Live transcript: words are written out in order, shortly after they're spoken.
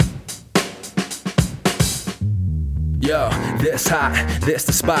Yo, this hot, this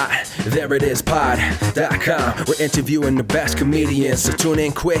the spot, there it is, pod.com. We're interviewing the best comedians, so tune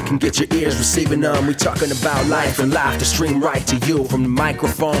in quick and get your ears receiving them. We talking about life and life to stream right to you, from the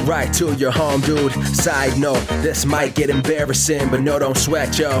microphone right to your home, dude. Side note, this might get embarrassing, but no, don't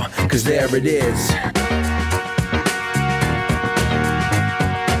sweat, yo, cause there it is.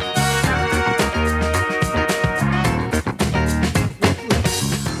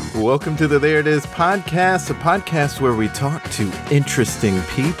 Welcome to the There It Is podcast, a podcast where we talk to interesting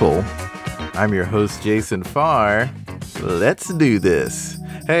people. I'm your host, Jason Farr. Let's do this.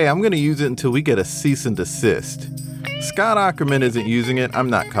 Hey, I'm going to use it until we get a cease and desist. Scott Aukerman isn't using it. I'm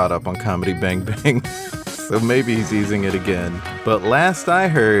not caught up on Comedy Bang Bang, so maybe he's using it again. But last I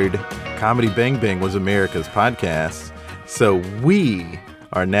heard, Comedy Bang Bang was America's podcast, so we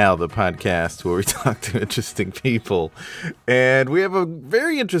are now the podcast where we talk to interesting people. And we have a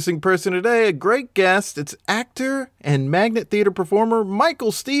very interesting person today, a great guest. It's actor and Magnet Theater performer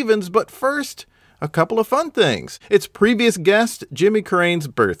Michael Stevens. But first, a couple of fun things. It's previous guest Jimmy Crane's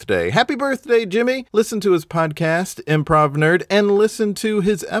birthday. Happy birthday, Jimmy. Listen to his podcast, Improv Nerd, and listen to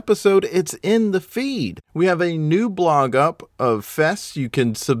his episode, It's in the Feed. We have a new blog up of fests you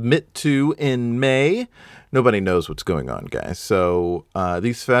can submit to in May. Nobody knows what's going on, guys. So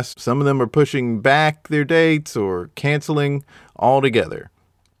these fests, some of them are pushing back their dates or canceling altogether.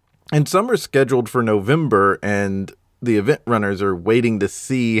 And some are scheduled for November, and the event runners are waiting to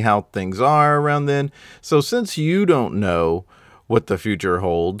see how things are around then. So since you don't know what the future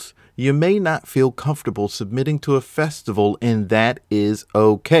holds, you may not feel comfortable submitting to a festival, and that is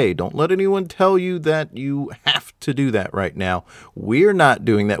okay. Don't let anyone tell you that you have to do that right now. We're not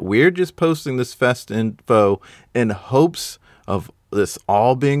doing that. We're just posting this fest info in hopes of this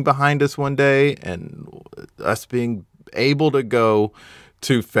all being behind us one day and us being able to go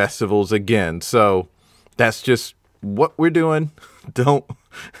to festivals again. So that's just what we're doing. Don't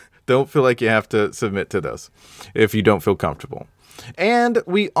feel like you have to submit to this if you don't feel comfortable. And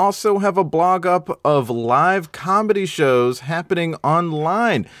we also have a blog up of live comedy shows happening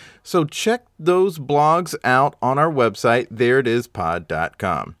online. So check those blogs out on our website,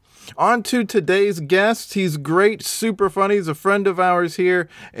 thereitispod.com. On to today's guest. He's great, super funny. He's a friend of ours here,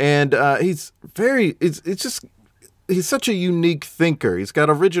 and he's such a unique thinker. He's got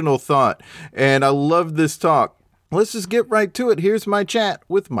original thought, and I love this talk. Let's just get right to it. Here's my chat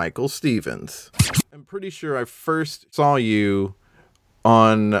with Michael Stevens. I'm pretty sure I first saw you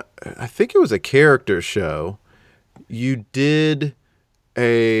on, I think it was a character show. You did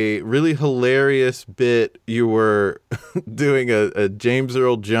a really hilarious bit. You were doing a James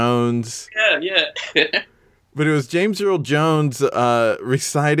Earl Jones. Yeah. But it was James Earl Jones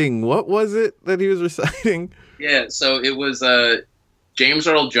reciting, what was it that he was reciting? Yeah, so it was James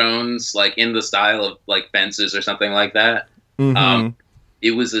Earl Jones, like in the style of like Fences or something like that. Mm-hmm.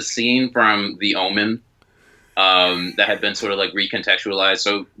 It was a scene from The Omen that had been sort of like recontextualized.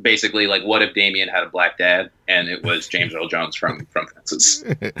 So basically, like, what if Damien had a black dad? And it was James Earl Jones from Fences.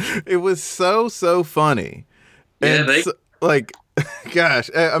 It was so funny. Yeah, like,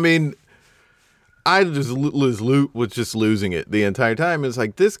 gosh, I mean, I just was just losing it the entire time. It's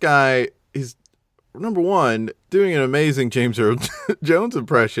like, this guy is, number one, doing an amazing James Earl Jones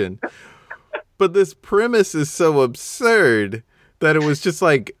impression, but this premise is so absurd that it was just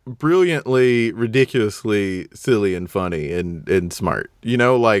like brilliantly, ridiculously silly and funny and smart, you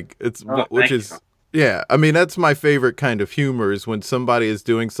know, like yeah. I mean, that's my favorite kind of humor, is when somebody is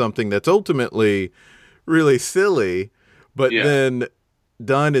doing something that's ultimately really silly, but then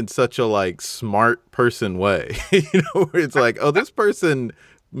done in such a like smart person way, you know, where it's like, oh, this person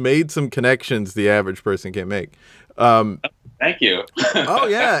made some connections the average person can't make. Thank you. Oh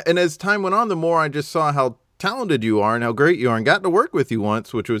yeah. And as time went on, the more I just saw how talented you are and how great you are, and got to work with you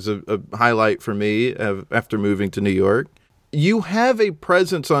once, which was a highlight for me after moving to New York. You have a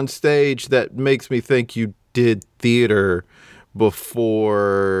presence on stage that makes me think you did theater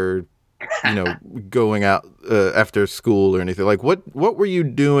before, you know, going out after school or anything. Like, what were you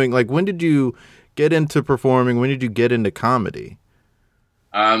doing? Like, when did you get into performing? When did you get into comedy?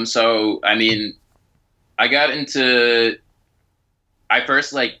 So, I mean, I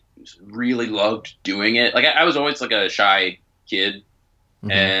first like really loved doing it. Like I was always like a shy kid, mm-hmm.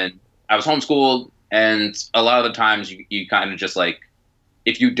 and I was homeschooled, and a lot of the times you kind of just like,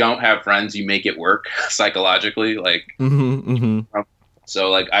 if you don't have friends, you make it work psychologically. Like, mm-hmm, mm-hmm. So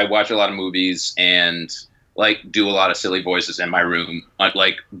like I watch a lot of movies and like do a lot of silly voices in my room,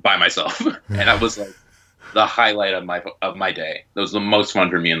 like by myself. And I was like the highlight of my day. That was the most fun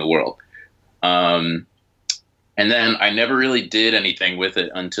for me in the world. And then I never really did anything with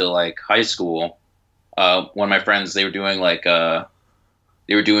it until like high school. one of my friends, they were doing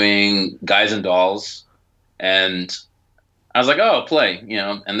Guys and Dolls, and I was like, oh, play,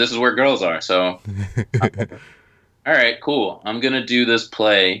 and this is where girls are. So, all right, cool. I'm going to do this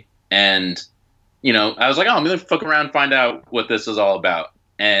play. And, I was like, oh, I'm going to fuck around and find out what this is all about.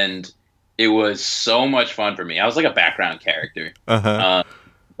 And it was so much fun for me. I was like a background character. Uh-huh.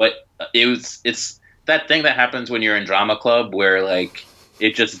 But it's that thing that happens when you're in drama club where like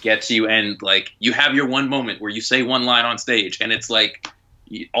it just gets you, and like you have your one moment where you say one line on stage and it's like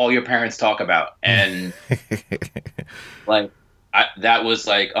all your parents talk about. And like that was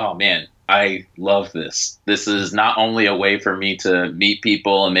like, oh man, I love this. This is not only a way for me to meet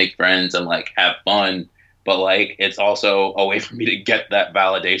people and make friends and like have fun, but like it's also a way for me to get that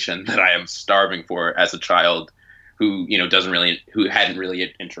validation that I am starving for as a child who who hadn't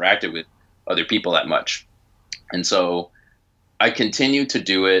really interacted with other people that much. And so I continued to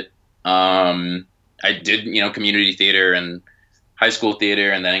do it. I did community theater and high school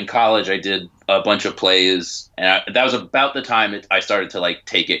theater, and then in college I did a bunch of plays, and that was about the time I started to like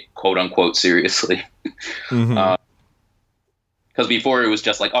take it quote unquote seriously. Mm-hmm. Because before it was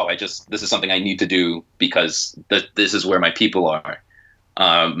just like, oh, this is something I need to do because this is where my people are.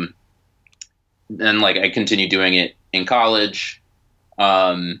 Then like I continued doing it in college,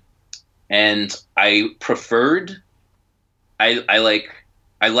 and I preferred. I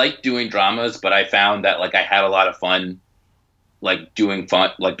like doing dramas, but I found that like I had a lot of fun, like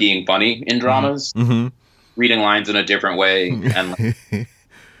being funny in dramas, Mm-hmm. reading lines in a different way, and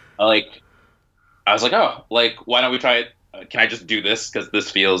like I was like, oh, like why don't we try it? Can I just do this because this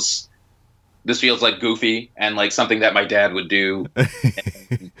feels like goofy and like something that my dad would do,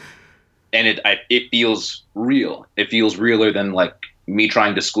 and it feels real. It feels realer than like me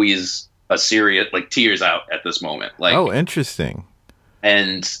trying to squeeze a serious like tears out at this moment. Like, oh, interesting.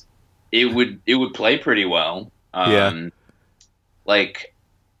 And it would play pretty well. Yeah. Like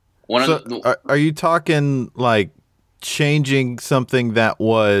are you talking like changing something that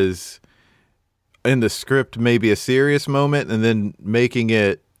was in the script, maybe a serious moment, and then making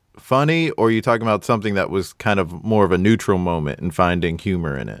it funny, or are you talking about something that was kind of more of a neutral moment and finding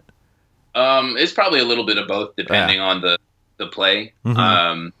humor in it? It's probably a little bit of both, depending on the play.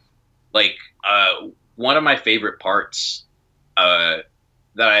 Mm-hmm. One of my favorite parts that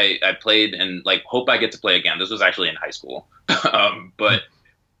I played and like hope I get to play again. This was actually in high school, but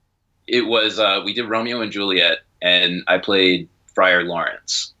it was we did Romeo and Juliet, and I played Friar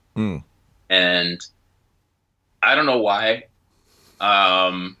Lawrence. Mm. And I don't know why,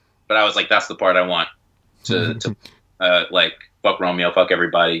 but I was like, that's the part I want to like fuck Romeo, fuck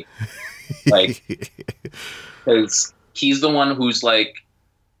everybody, like because he's the one who's like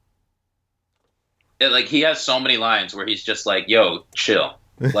he has so many lines where he's just like, yo, chill.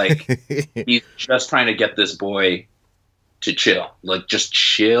 Like he's just trying to get this boy to chill. Like just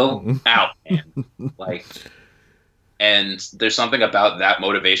chill out, man. Like, and there's something about that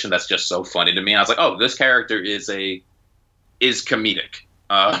motivation that's just so funny to me. And I was like, oh, this character is comedic.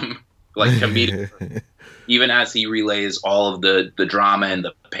 Like comedic even as he relays all of the drama and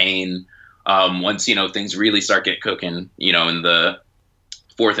the pain. Once, things really start get cooking, in the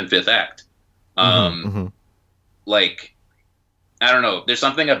fourth and fifth act. Mm-hmm. Like, I don't know. There's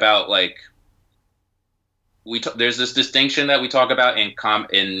something about like there's this distinction that we talk about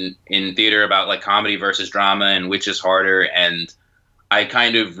in theater about like comedy versus drama and which is harder. And I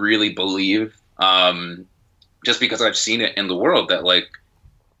kind of really believe, just because I've seen it in the world, that like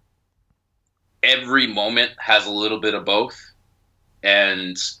every moment has a little bit of both.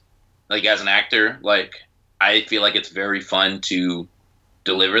 And like as an actor, like I feel like it's very fun to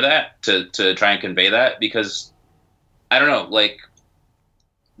deliver that, to try and convey that, because I don't know, like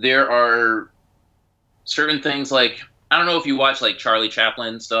there are certain things, like I don't know if you watch like Charlie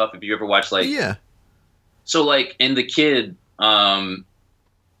Chaplin stuff, if you ever watch like, yeah, so like in The Kid, like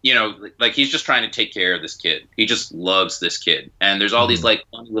he's just trying to take care of this kid, he just loves this kid, and there's all these like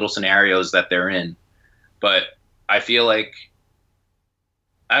funny little scenarios that they're in, but I feel like,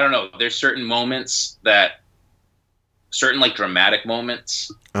 I don't know, there's certain moments certain like dramatic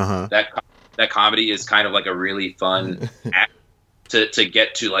moments that comedy is kind of like a really fun act to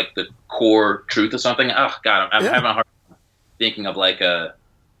get to like the core truth of something. Oh God, I'm having a hard time thinking of like a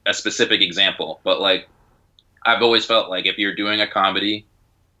specific example, but like I've always felt like if you're doing a comedy,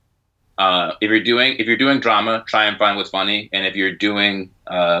 if you're doing drama, try and find what's funny, and if you're doing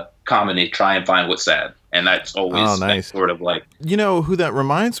comedy, try and find what's sad. And that's always nice. Sort of like, who that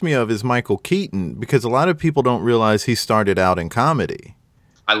reminds me of is Michael Keaton, because a lot of people don't realize he started out in comedy.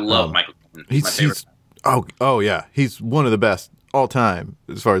 I love Michael Keaton. He's my favorite. Oh yeah, he's one of the best all time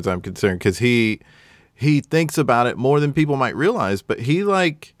as far as I'm concerned, because he he thinks about it more than people might realize. But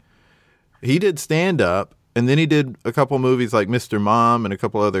he did stand up, and then he did a couple movies like Mr. Mom and a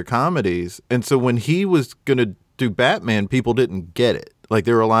couple other comedies. And so when he was going to do Batman, people didn't get it. Like,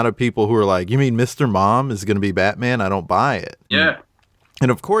 there were a lot of people who were like, you mean Mr. Mom is going to be Batman? I don't buy it. Yeah.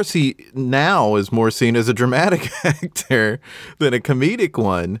 And of course, he now is more seen as a dramatic actor than a comedic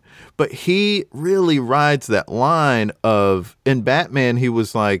one. But he really rides that line of, in Batman, he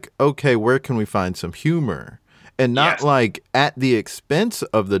was like, okay, where can we find some humor? And not like at the expense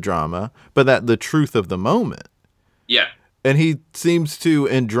of the drama, but at the truth of the moment. Yeah. And he seems to,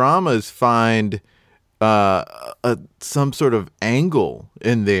 in dramas, find some sort of angle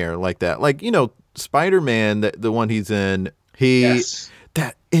in there like that. Like, you know, Spider-Man, the one he's in,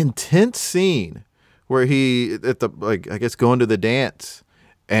 that intense scene where he at the, like, I guess going to the dance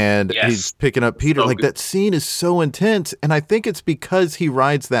and he's picking up Peter. So like, that scene is so intense. And I think it's because he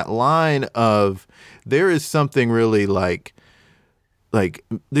rides that line of, there is something really like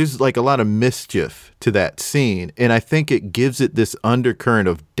there's like a lot of mischief to that scene. And I think it gives it this undercurrent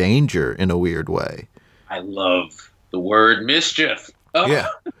of danger in a weird way. I love the word mischief. Oh. Yeah.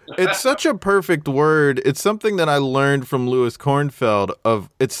 It's such a perfect word. It's something that I learned from Lewis Kornfeld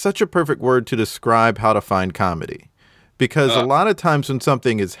it's such a perfect word to describe how to find comedy. Because a lot of times when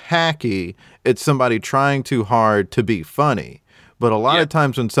something is hacky, it's somebody trying too hard to be funny. But a lot of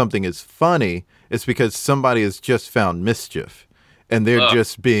times when something is funny, it's because somebody has just found mischief. And they're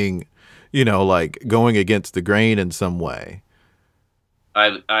just being, you know, like going against the grain in some way.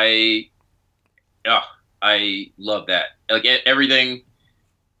 I love that. Like everything,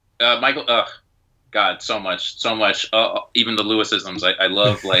 Michael. God, so much. Even the Lewisisms. I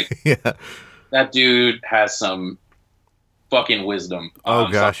love like that dude has some fucking wisdom. Oh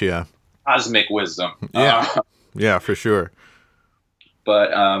gosh, yeah, cosmic wisdom. Yeah, for sure.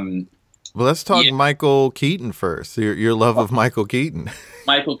 But well, let's talk Michael Keaton first. Your love of Michael Keaton.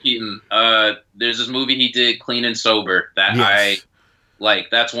 Michael Keaton. There's this movie he did, Clean and Sober, that I like.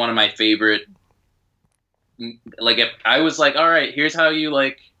 That's one of my favorite. Like, if I was like, all right, here's how you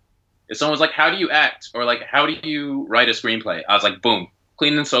like. If someone was like, how do you act, or like, how do you write a screenplay? I was like, boom,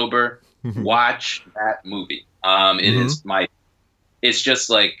 Clean and Sober. Watch that movie. It is it's just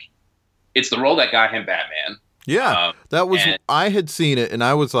like, it's the role that got him Batman. Yeah, that was, I had seen it and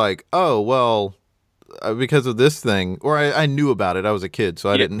I was like, oh, well, because of this thing, or I knew about it. I was a kid, so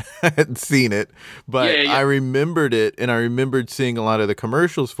I hadn't seen it, but I remembered it, and I remembered seeing a lot of the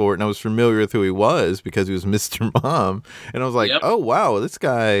commercials for it, and I was familiar with who he was because he was Mr. Mom, and I was like, oh, wow, this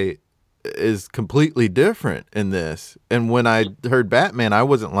guy is completely different in this. And when I heard Batman, I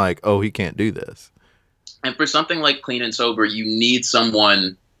wasn't like, oh, he can't do this. And for something like Clean and Sober, you need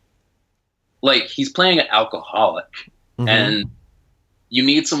someone, like, he's playing an alcoholic, and you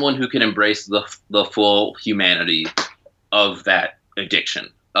need someone who can embrace the full humanity of that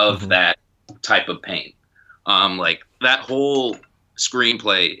addiction, of that type of pain. Like, that whole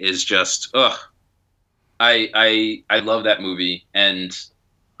screenplay is just, I love that movie. And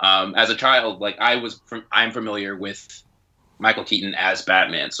as a child, like, I'm familiar with Michael Keaton as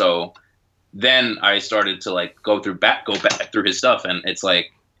Batman. So then I started to like go back through his stuff, and it's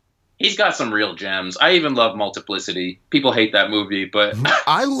like, he's got some real gems. I even love Multiplicity. People hate that movie, but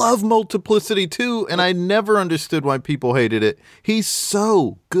I love Multiplicity too, and I never understood why people hated it. He's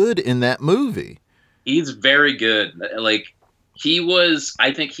so good in that movie. He's very good. Like,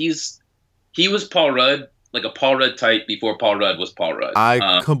 I think he was Paul Rudd, like a Paul Rudd type before Paul Rudd was Paul Rudd.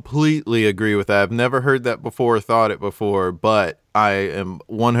 I completely agree with that. I've never heard that before, thought it before, but I am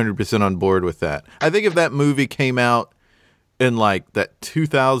 100% on board with that. I think if that movie came out in like that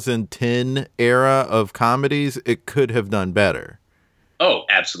 2010 era of comedies, it could have done better. Oh,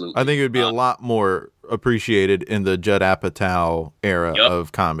 absolutely. I think it would be a lot more appreciated in the Judd Apatow era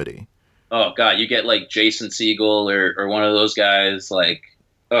of comedy. Oh God, you get like Jason Segel or one of those guys, like,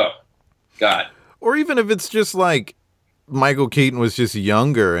 oh God. Or even if it's just like Michael Keaton was just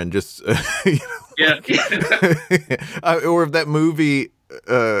younger and just, or if that movie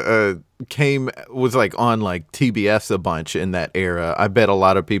was like on like TBS a bunch in that era, I bet a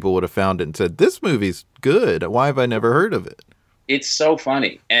lot of people would have found it and said, this movie's good. Why have I never heard of it? It's so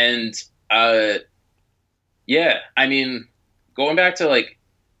funny. And I mean, going back to like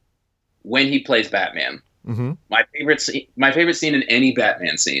when he plays Batman, my favorite scene in any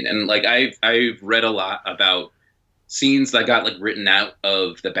Batman scene, and like I've read a lot about scenes that got like written out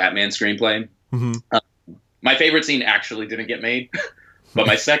of the Batman screenplay. My favorite scene actually didn't get made. But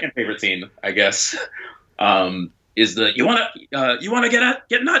my second favorite scene, I guess, is the you wanna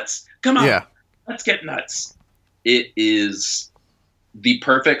get nuts? Come on, let's get nuts. It is the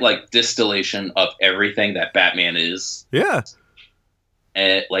perfect like distillation of everything that Batman is. Yeah.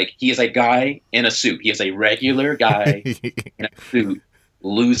 And like he is a guy in a suit. He is a regular guy in a suit,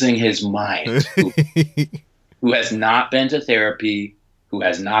 losing his mind, who has not been to therapy, who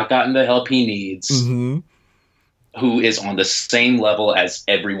has not gotten the help he needs, Mm-hmm. who is on the same level as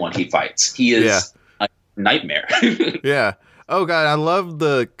everyone he fights. He is a nightmare. Yeah. Oh god, I love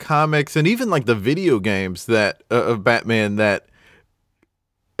the comics and even like the video games that of Batman that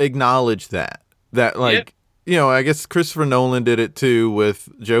acknowledge that like you know, I guess Christopher Nolan did it too with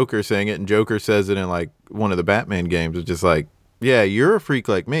Joker saying it, and Joker says it in like one of the Batman games. It's just like, yeah, you're a freak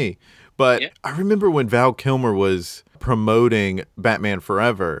like me. But I remember when Val Kilmer was promoting Batman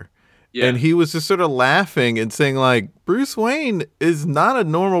Forever, and he was just sort of laughing and saying like, Bruce Wayne is not a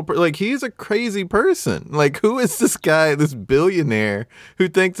normal like he's a crazy person. Like, who is this guy, this billionaire who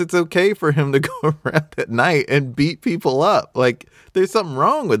thinks it's okay for him to go around at night and beat people up? Like, there's something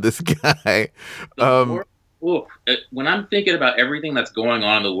wrong with this guy. When I'm thinking about everything that's going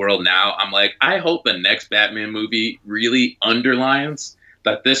on in the world now, I'm like, I hope the next Batman movie really underlines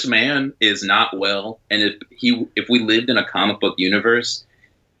that this man is not well, and if we lived in a comic book universe,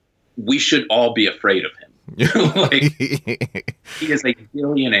 we should all be afraid of him. Like, he is a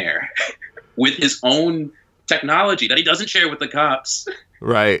billionaire with his own technology that he doesn't share with the cops.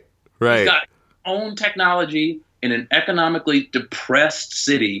 Right. He's got his own technology in an economically depressed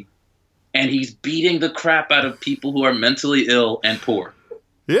city, and he's beating the crap out of people who are mentally ill and poor.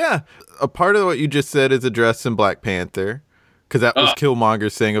 Yeah. A part of what you just said is addressed in Black Panther, because that was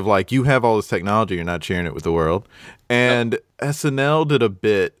Killmonger's thing of like, you have all this technology, you're not sharing it with the world. And SNL did a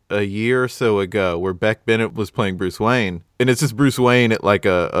bit a year or so ago where Beck Bennett was playing Bruce Wayne, and it's just Bruce Wayne at like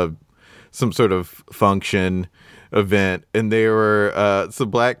some sort of function event, and there were some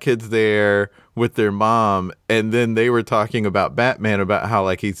black kids there with their mom, and then they were talking about Batman, about how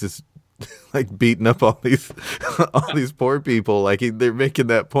like he's just like beating up all these poor people. Like they're making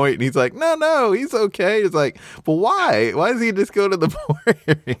that point, and he's like, no, he's okay. It's like, but why does he just go to the poor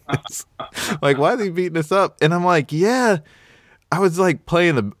areas? Like, why is he beating us up? And I'm like, yeah, I was like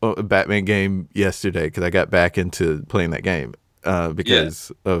playing the Batman game yesterday because I got back into playing that game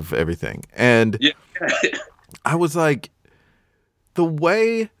because of everything, and I was like, the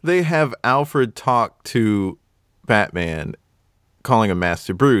way they have Alfred talk to Batman, calling him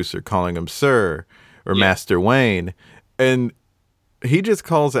Master Bruce or calling him Sir or Master Wayne, and he just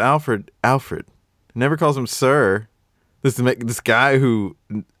calls Alfred, never calls him Sir. This guy who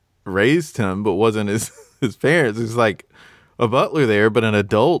raised him but wasn't his parents. He's like a butler there, but an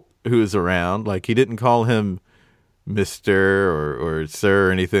adult who is around. Like, he didn't call him Mr. or Sir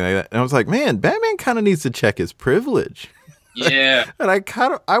or anything like that. And I was like, man, Batman kind of needs to check his privilege. Yeah. And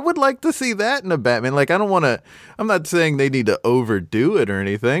I would like to see that in a Batman. Like, I'm not saying they need to overdo it or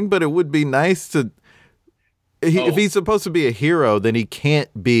anything, but it would be nice to, if he's supposed to be a hero, then he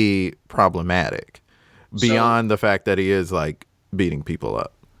can't be problematic beyond the fact that he is like beating people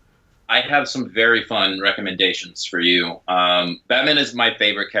up. I have some very fun recommendations for you. Batman is my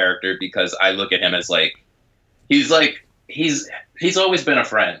favorite character because I look at him as like, he's always been a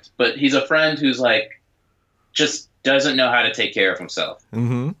friend, but he's a friend who's like, just doesn't know how to take care of himself.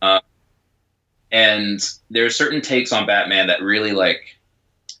 Mm-hmm. And there are certain takes on Batman that really like,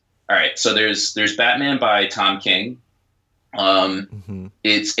 all right, so there's Batman by Tom King.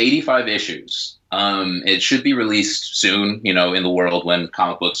 It's 85 issues. It should be released soon, in the world when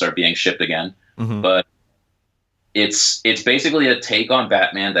comic books are being shipped again. Mm-hmm. But it's basically a take on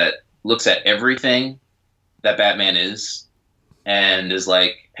Batman that looks at everything that Batman is and is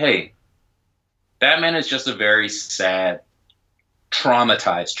like, hey, Batman is just a very sad,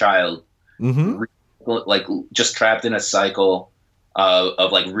 traumatized child, like just trapped in a cycle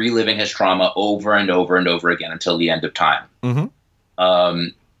of like reliving his trauma over and over and over again until the end of time. Mm-hmm.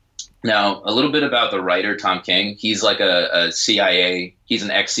 Now, a little bit about the writer, Tom King. He's like a CIA. He's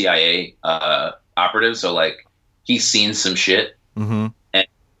an ex-CIA operative, so like he's seen some shit, and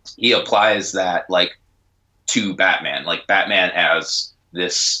he applies that like to Batman. Like Batman as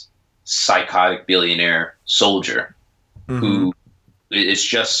this psychotic billionaire soldier who is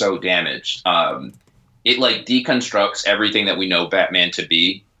just so damaged. It like deconstructs everything that we know Batman to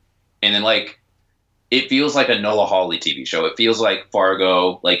be, and then like it feels like a Noah Hawley TV show. It feels like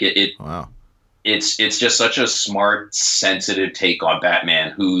Fargo. Like wow. It's just such a smart, sensitive take on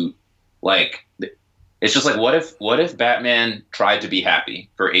Batman. Who like it's just like what if Batman tried to be happy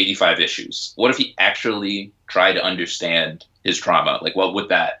for 85 issues? What if he actually tried to understand his trauma? Like what would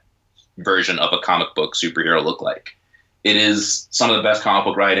that version of a comic book superhero look like? It is some of the best comic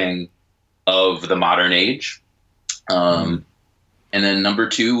book writing of the modern age. And then number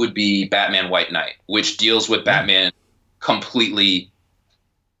 2 would be Batman White Knight, which deals with Batman completely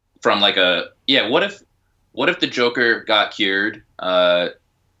from like what if the Joker got cured,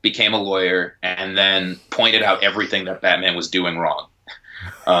 became a lawyer, and then pointed out everything that Batman was doing wrong.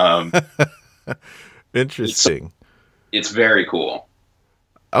 Interesting. It's very cool.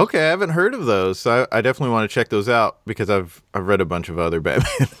 Okay, I haven't heard of those, so I definitely want to check those out because I've read a bunch of other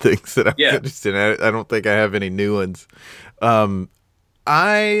Batman things that I'm interested in. I don't think I have any new ones.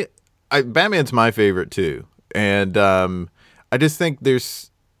 Batman's my favorite too, and I just think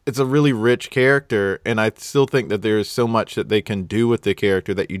it's a really rich character, and I still think that there's so much that they can do with the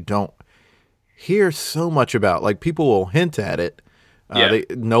character that you don't hear so much about. Like, people will hint at it.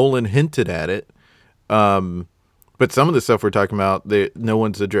 Nolan hinted at it. But some of the stuff we're talking about, no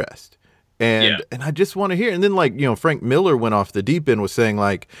one's addressed. And I just want to hear. And then, like, Frank Miller went off the deep end, was saying,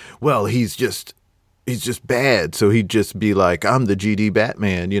 like, well, he's just bad. So he'd just be like, I'm the GD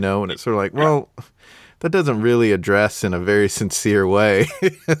Batman, and it's sort of like, well, that doesn't really address in a very sincere way.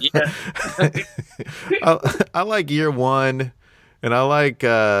 I like Year One, and I like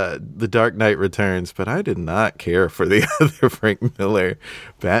The Dark Knight Returns, but I did not care for the other Frank Miller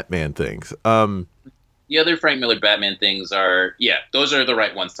Batman things. The other Frank Miller Batman things are, those are the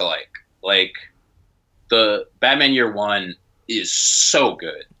right ones to like. Like, the Batman Year One is so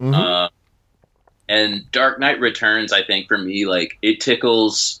good. Mm-hmm. And Dark Knight Returns, I think, for me, like, it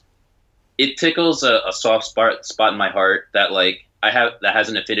tickles a soft spot in my heart that, like, that has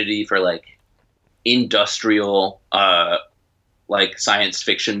an affinity for, like, industrial, like, science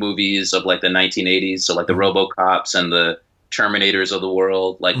fiction movies of, like, the 1980s. So, like, the RoboCops and the Terminators of the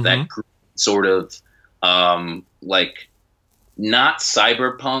world, like, that sort of, like, not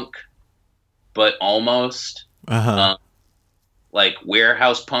cyberpunk, but almost, like,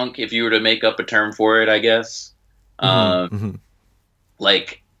 warehouse punk, if you were to make up a term for it, I guess.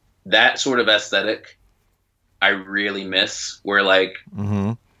 Like, that sort of aesthetic I really miss, where, like,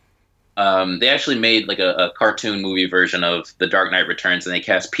 they actually made, like, a cartoon movie version of The Dark Knight Returns, and they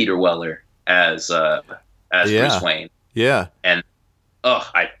cast Peter Weller as Bruce Wayne. Yeah. And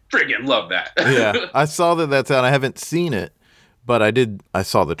I friggin' love that. Yeah, I saw that's out. I haven't seen it, but I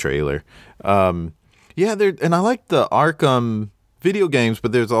saw the trailer. And I like the Arkham video games,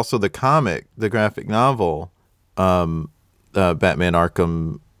 but there's also the graphic novel, Batman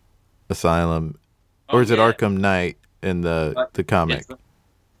Arkham Asylum, or is it Arkham Knight in the comic? Yeah.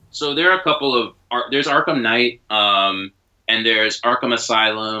 So there are a couple of there's Arkham Knight, and there's Arkham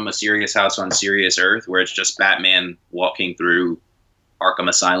Asylum, A Serious House on Serious Earth, where it's just Batman walking through Arkham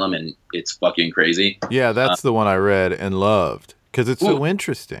Asylum, and it's fucking crazy. Yeah, that's the one I read and loved because it's so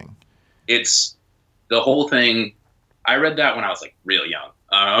interesting. It's the whole thing. I read that when I was, like, real young,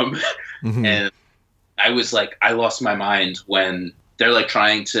 and I was like, I lost my mind when they're, like,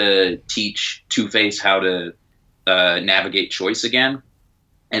 trying to teach Two-Face how to navigate choice again,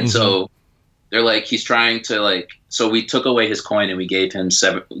 and so they're like, he's trying to, like, so we took away his coin and we gave him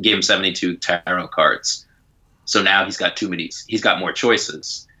 72 tarot cards. So now he's got he's got more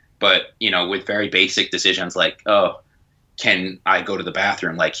choices, but, with very basic decisions like, can I go to the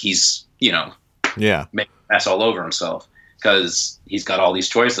bathroom? Like, he's, making a mess all over himself because he's got all these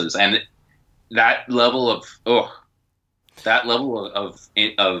choices. And that level of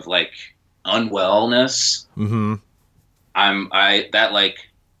like unwellness, that, like,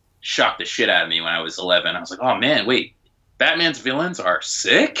 shocked the shit out of me when I was 11. I was like, oh man, wait, Batman's villains are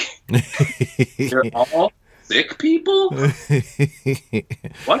sick? They're all sick people?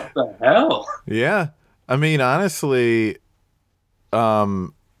 What the hell? Yeah. I mean, honestly,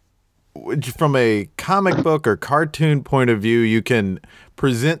 from a comic book or cartoon point of view, you can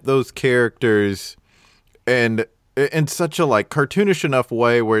present those characters and in such a, like, cartoonish enough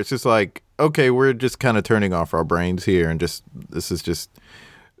way where it's just like, okay, we're just kind of turning off our brains here and this is just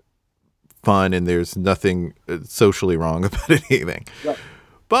fun and there's nothing socially wrong about anything. Right.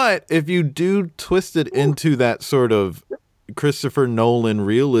 But if you do twist it into that sort of Christopher Nolan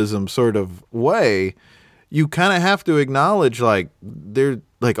realism sort of way, you kind of have to acknowledge, like, they're,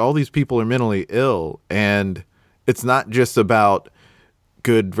 like, all these people are mentally ill, and it's not just about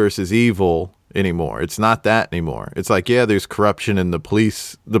good versus evil anymore. It's not that anymore. It's like, there's corruption in the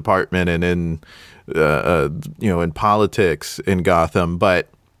police department and in in politics in Gotham, but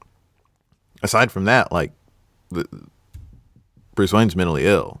aside from that, like, Bruce Wayne's mentally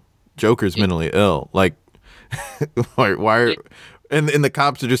ill. Joker's mentally ill. Like, why are, and the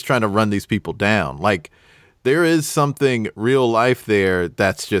cops are just trying to run these people down. Like, there is something real life there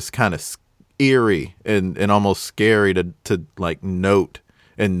that's just kind of eerie and almost scary to like note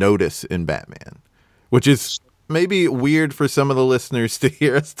and notice in Batman, which is maybe weird for some of the listeners to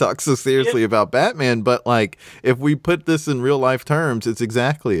hear us talk so seriously about Batman, but like if we put this in real life terms, it's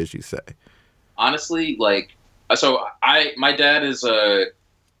exactly as you say. Honestly, like, so my dad is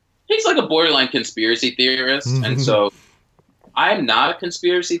he's like a borderline conspiracy theorist, and so I'm not a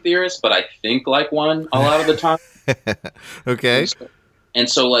conspiracy theorist, but I think like one a lot of the time. Okay. And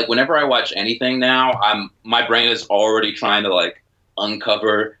so like whenever I watch anything now, my brain is already trying to like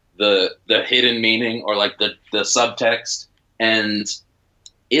uncover the hidden meaning or like the subtext, and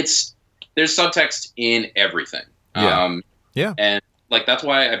there's subtext in everything. Yeah. And like that's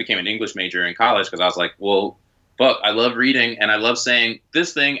why I became an English major in college, because I was like, well, fuck, I love reading and I love saying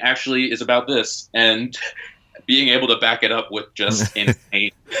this thing actually is about this, and being able to back it up with just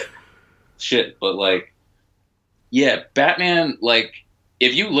insane shit. But like, yeah, Batman, like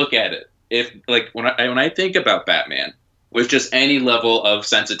if you look at it, if like when I think about Batman with just any level of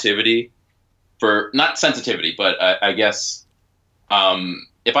sensitivity, for not sensitivity, but I guess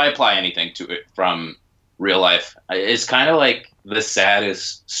if I apply anything to it from real life, it's kind of like the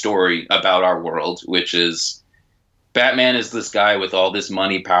saddest story about our world, which is Batman is this guy with all this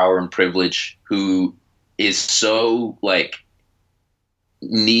money, power, and privilege who is so like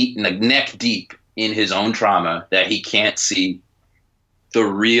neck deep in his own trauma that he can't see the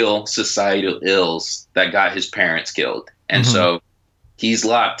real societal ills that got his parents killed. And so he's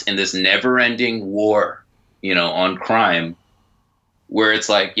locked in this never-ending war, on crime, where it's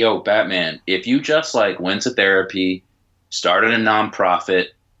like, yo, Batman, if you just like went to therapy, started a nonprofit,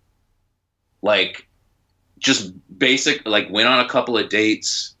 like just basic, like went on a couple of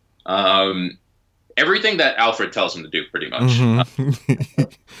dates, everything that Alfred tells him to do pretty much,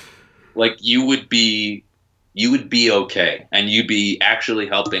 like you would be okay and you'd be actually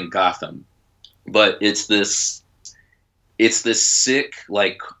helping Gotham. But it's this sick,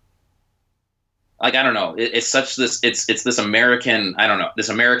 like I don't know. It's this American, I don't know, this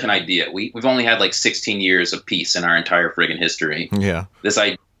American idea. We've only had like 16 years of peace in our entire friggin' history. Yeah. This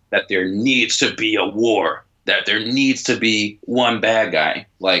idea that there needs to be a war, that there needs to be one bad guy.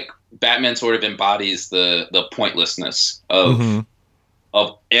 Like Batman sort of embodies the pointlessness of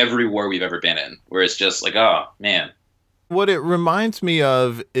every war we've ever been in, where it's just like, oh man. What it reminds me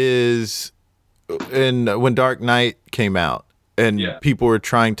of is when Dark Knight came out and people were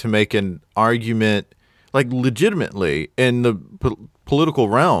trying to make an argument, like legitimately in the political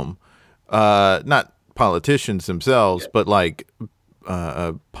realm, not politicians themselves, but like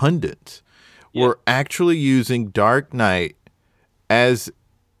pundits were actually using Dark Knight as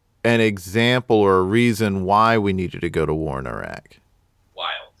an example or a reason why we needed to go to war in Iraq.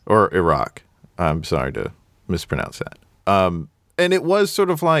 Wild. Or Iraq. I'm sorry to mispronounce that. And it was sort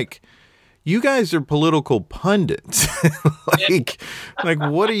of like, you guys are political pundits. like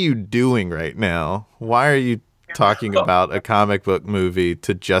what are you doing right now? Why are you talking about a comic book movie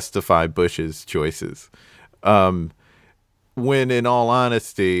to justify Bush's choices? When in all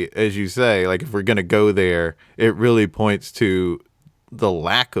honesty, as you say, like if we're going to go there, it really points to the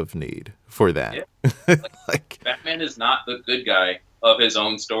lack of need for that. Yeah. Like Batman is not the good guy of his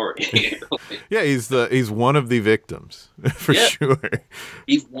own story. Yeah, he's one of the victims for sure.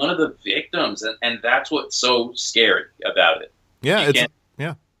 He's one of the victims, and that's what's so scary about it. Yeah,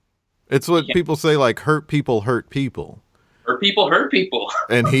 it's what people say, like hurt people hurt people. Hurt people.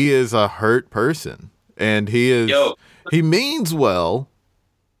 And he is a hurt person, and he means well.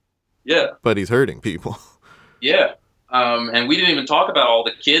 Yeah, but he's hurting people. Yeah. And we didn't even talk about all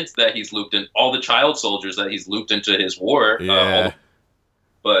the kids that he's looped in, all the child soldiers that he's looped into his war. Yeah.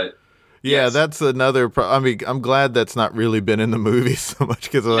 But yeah, that's another. I mean, I'm glad that's not really been in the movie so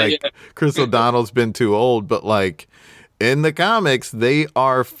much because Chris O'Donnell's been too old. But like in the comics, they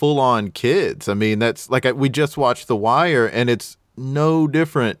are full on kids. I mean, that's like we just watched The Wire, and it's no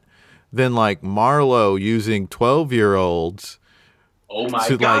different than like Marlowe using 12-year-olds. Oh my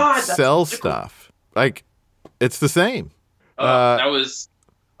to God, like sell stuff. Like it's the same. That's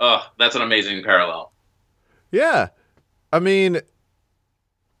an amazing parallel. Yeah, I mean.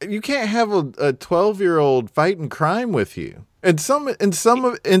 You can't have a 12-year-old fighting crime with you. In some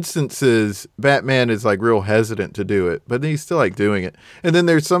instances, Batman is like real hesitant to do it, but he's still like doing it. And then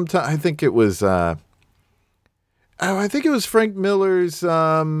there's sometimes I think it was Frank Miller's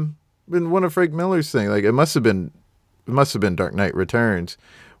in one of Frank Miller's things. Like it must have been Dark Knight Returns,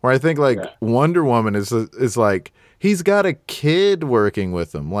 where I think like Wonder Woman is like he's got a kid working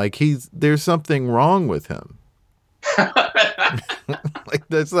with him. Like there's something wrong with him. Like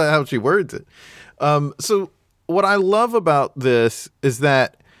that's not how she words it. So what I love about this is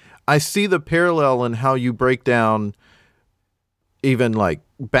that I see the parallel in how you break down even like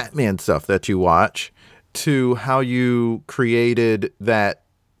Batman stuff that you watch to how you created that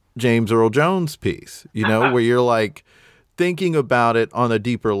James Earl Jones piece, you know, where you're like thinking about it on a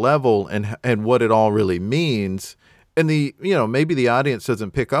deeper level and what it all really means. And maybe the audience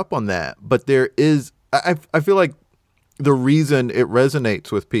doesn't pick up on that, but there is, I feel like the reason it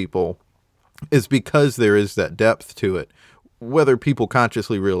resonates with people is because there is that depth to it, whether people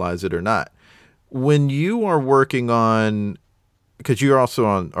consciously realize it or not. When you are working on, because you also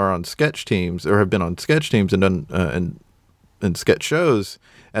are on sketch teams or have been on sketch teams and done and sketch shows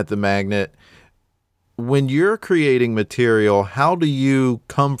at the Magnet, when you're creating material, how do you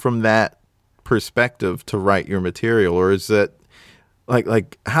come from that perspective to write your material? Or is that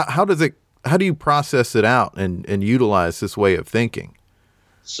like how do you process it out and utilize this way of thinking?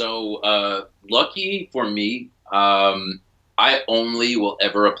 So lucky for me, I only will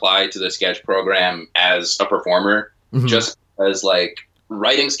ever apply to the sketch program as a performer, just as like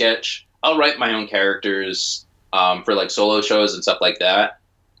writing sketch. I'll write my own characters for like solo shows and stuff like that.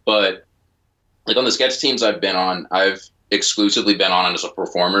 But like on the sketch teams I've been on, I've exclusively been on as a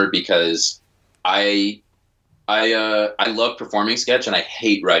performer because I love performing sketch and I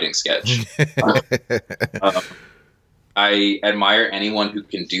hate writing sketch. I admire anyone who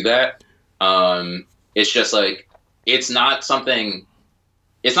can do that. It's just like, it's not something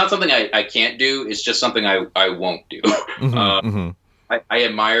I can't do. It's just something I won't do. I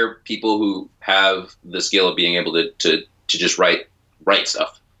admire people who have the skill of being able to just write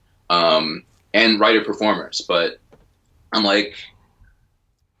stuff, and writer performers. But I'm like,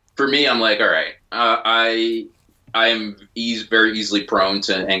 for me, I'm like, all right, I am very easily prone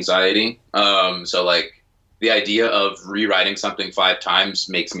to anxiety. So like the idea of rewriting something 5 times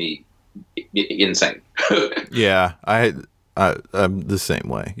makes me insane. Yeah, I'm the same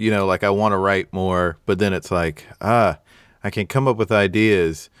way. You know, like I want to write more, but then it's like, I can come up with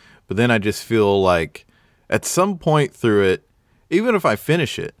ideas, but then I just feel like at some point through it, even if I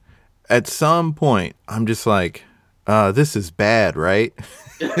finish it, at some point I'm just like, this is bad, right?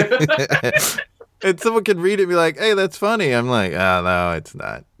 And someone can read it and be like, hey, that's funny. I'm like, oh, no, it's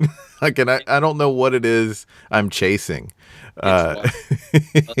not. Like, and I don't know what it is I'm chasing. I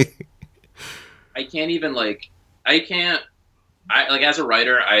can't even like, I like as a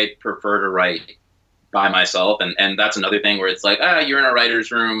writer, I prefer to write by myself. And that's another thing where it's like, you're in a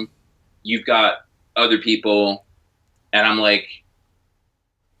writer's room, you've got other people. And I'm like,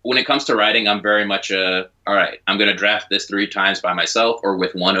 when it comes to writing, I'm very much all right, I'm going to draft this 3 times by myself or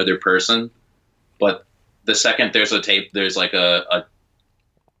with one other person. But the second there's like a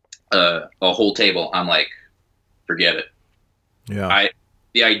whole table, I'm like, forget it. Yeah.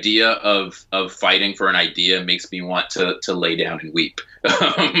 The idea of fighting for an idea makes me want to lay down and weep.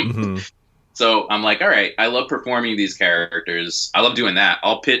 So I'm like, all right, I love performing these characters. I love doing that.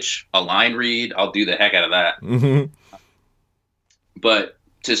 I'll pitch a line read. I'll do the heck out of that. But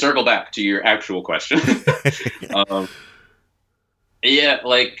to circle back to your actual question, yeah,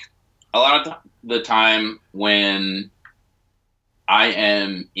 like a lot of the time when I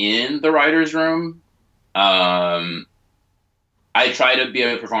am in the writer's room, I try to be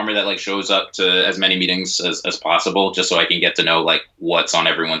a performer that like shows up to as many meetings as possible, just so I can get to know like what's on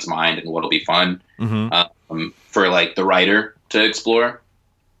everyone's mind and what'll be fun for like the writer to explore.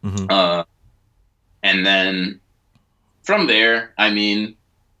 And then from there, I mean,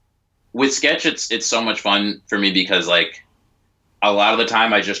 with sketch, it's so much fun for me because like a lot of the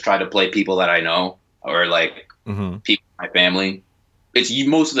time I just try to play people that I know or like people in my family. It's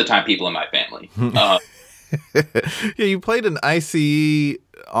most of the time people in my family. Yeah, you played an ICE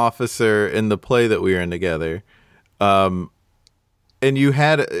officer in the play that we were in together. And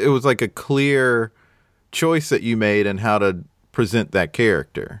it was like a clear choice that you made in how to present that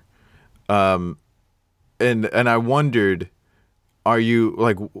character. And I wondered, were you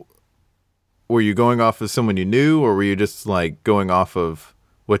going off of someone you knew, or were you just like going off of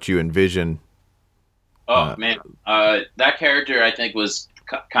what you envisioned? Oh man, that character I think was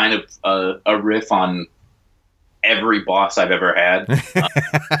kind of a riff on every boss I've ever had.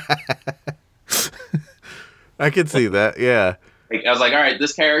 I could see that. Yeah. Like, I was like, all right,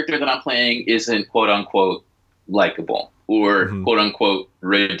 this character that I'm playing isn't quote unquote likable or quote unquote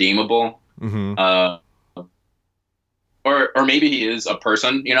redeemable. Or maybe he is a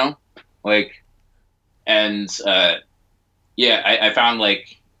person, you know, like, and, yeah, I found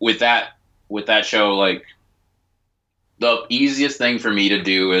like with that show, like the easiest thing for me to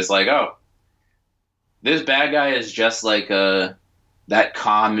do is like, oh, this bad guy is just like that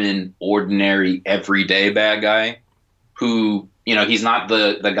common, ordinary, everyday bad guy who, you know, he's not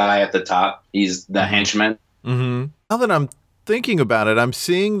the guy at the top. He's the henchman. Now that I'm thinking about it, I'm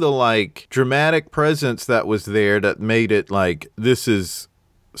seeing the like dramatic presence that was there that made it like this is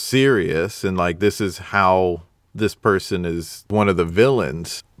serious and like this is how this person is one of the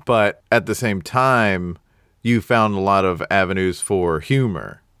villains. But at the same time, you found a lot of avenues for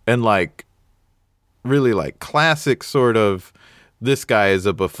humor and like really like classic sort of this guy is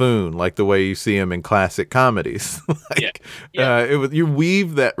a buffoon, like the way you see him in classic comedies. You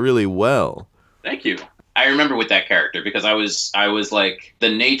weave that really well. Thank you. I remember with that character because I was like the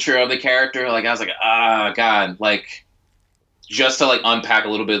nature of the character. Like I was like, God, like just to like unpack a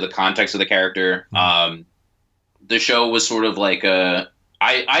little bit of the context of the character. The show was sort of like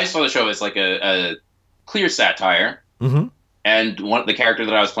I saw the show as like a clear satire. Mm-hmm. And the character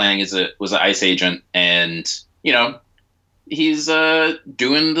that I was playing was an ICE agent, and you know, he's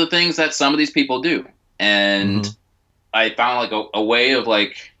doing the things that some of these people do, and I found like a way of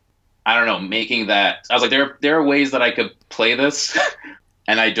like, I don't know, making that. I was like, there are ways that I could play this,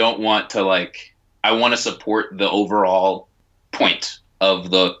 and I don't want to like. I want to support the overall point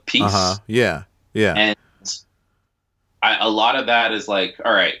of the piece. Yeah. And a lot of that is like,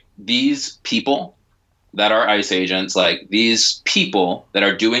 all right, these people that are ICE agents, like these people that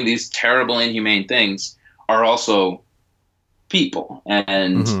are doing these terrible, inhumane things are also people.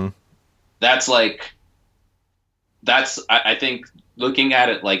 And I think looking at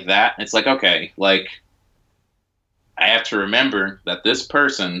it like that, it's like, okay, like I have to remember that this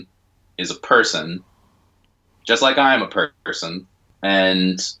person is a person just like I am a person,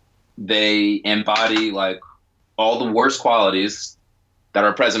 and they embody like all the worst qualities that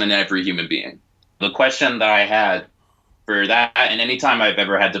are present in every human being. The question that I had for that, and any time I've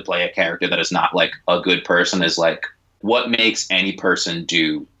ever had to play a character that is not like a good person, is like, what makes any person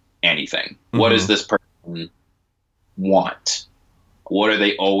do anything? What does this person want? What are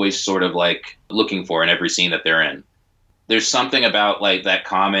they always sort of like looking for in every scene that they're in? There's something about like that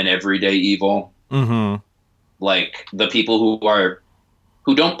common everyday evil, like the people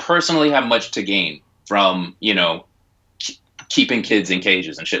who don't personally have much to gain from, you know, keeping kids in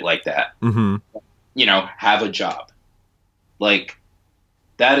cages and shit like that. You know, have a job. Like,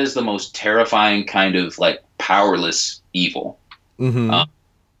 that is the most terrifying kind of like powerless evil,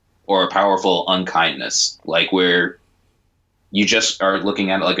 or powerful unkindness, like where you just are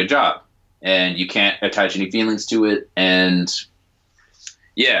looking at it like a job and you can't attach any feelings to it. And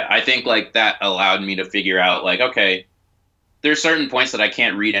yeah, I think like that allowed me to figure out like, okay, there's certain points that I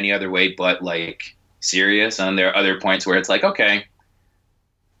can't read any other way but like serious, and there are other points where it's like, okay,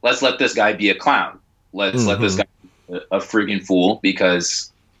 let's let this guy be a clown. Let's let this guy be a friggin' fool,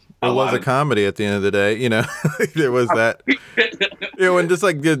 because it was a comedy at the end of the day, you know. There was that. And just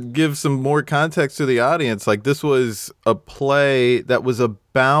like give some more context to the audience, like this was a play that was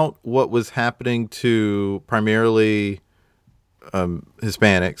about what was happening to primarily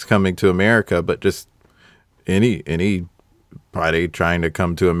Hispanics coming to America, but just anybody trying to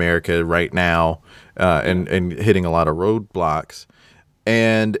come to America right now, and hitting a lot of roadblocks.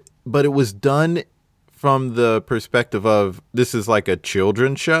 But it was done from the perspective of, this is like a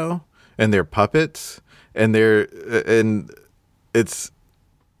children's show and they're puppets and it's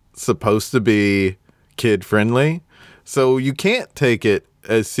supposed to be kid friendly. So you can't take it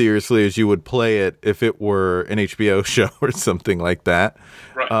as seriously as you would play it if it were an HBO show or something like that.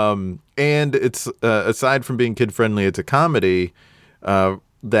 Right. And it's, aside from being kid friendly, it's a comedy,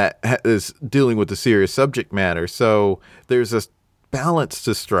 that is dealing with a serious subject matter. So there's a balance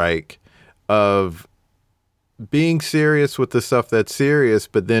to strike of being serious with the stuff that's serious,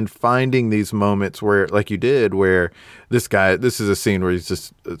 but then finding these moments where, like you did, where this is a scene where he's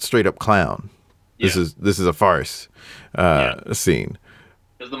just a straight up clown. Yeah. This is a farce scene.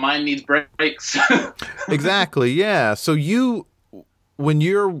 Because the mind needs breaks. Exactly. Yeah. So when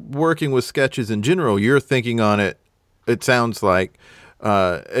you're working with sketches in general, you're thinking on it, it sounds like,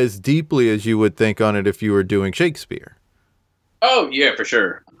 as deeply as you would think on it if you were doing Shakespeare. Oh, yeah, for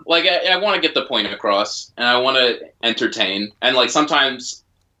sure. Like, I want to get the point across, and I want to entertain. And, like, sometimes,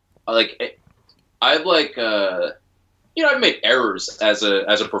 like, I've, like, I've made errors as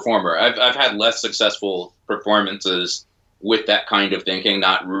a performer. I've had less successful performances with that kind of thinking,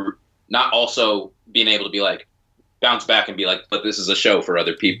 not also being able to be, like, bounce back and be like, but this is a show for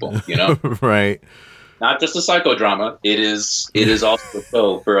other people, you know? Right. Not just a psychodrama. It is also a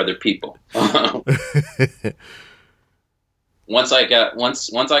show for other people. Once I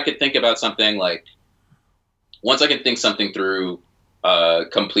could think about something, like once I can think something through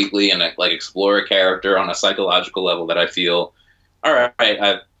completely and like explore a character on a psychological level that I feel, all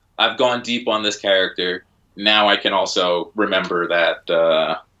right, I've gone deep on this character. Now I can also remember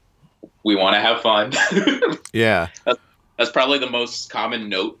that we want to have fun. Yeah. That's probably the most common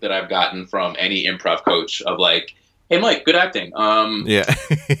note that I've gotten from any improv coach of like, "Hey, Mike, good acting. Yeah.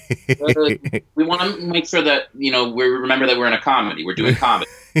 We want to make sure that we remember that we're in a comedy. We're doing comedy."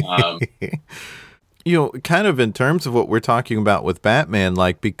 Kind of in terms of what we're talking about with Batman,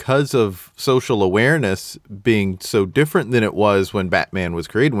 like because of social awareness being so different than it was when Batman was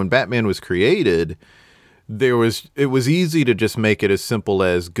created. When Batman was created, it was easy to just make it as simple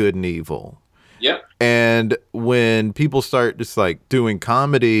as good and evil. Yep. And when people start just like doing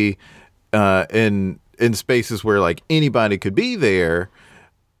comedy in spaces where like anybody could be there,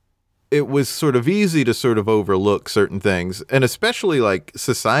 it was sort of easy to sort of overlook certain things. And especially like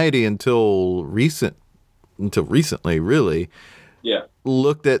society until recently, really,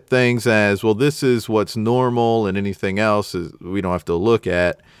 looked at things as, well, this is what's normal and anything else is we don't have to look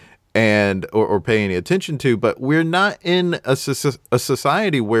at and or pay any attention to. But we're not in a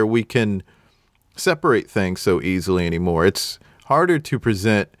society where we can separate things so easily anymore. It's harder to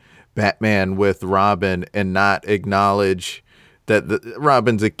present Batman with Robin and not acknowledge that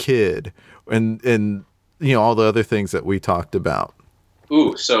Robin's a kid and all the other things that we talked about.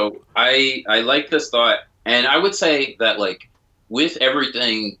 Ooh, so I like this thought, and I would say that like with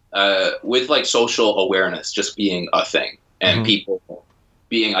everything, with like social awareness just being a thing, and people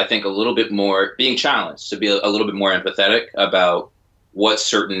being, I think, a little bit more being challenged to be a little bit more empathetic about what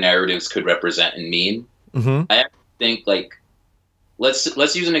certain narratives could represent and mean. I think like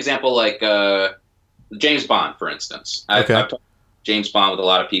let's use an example like James Bond, for instance. I've talked James Bond with a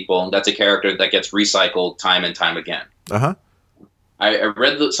lot of people. That's a character that gets recycled time and time again. I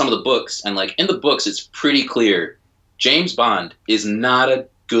read some of the books, and like in the books, it's pretty clear James Bond is not a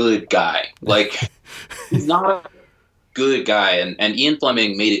good guy. Like he's not a good guy, and Ian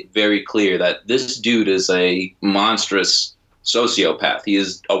Fleming made it very clear that this dude is a monstrous sociopath. He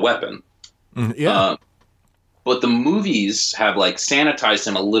is a weapon. But the movies have like sanitized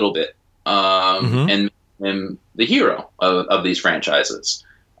him a little bit, and made him the hero of these franchises.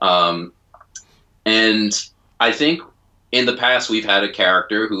 And I think in the past we've had a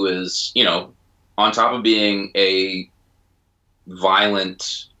character who is, on top of being a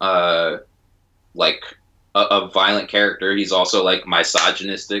violent, like a violent character, he's also like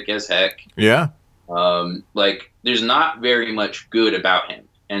misogynistic as heck. Yeah. Like there's not very much good about him.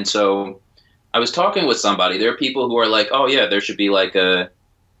 And so I was talking with somebody. There are people who are like, oh yeah, there should be like it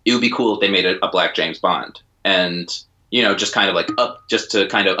would be cool if they made a black James Bond. And, just kind of like just to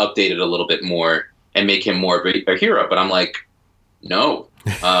kind of update it a little bit more and make him more of a hero. But I'm like, no.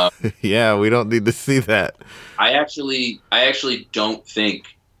 Yeah, we don't need to see that. I actually don't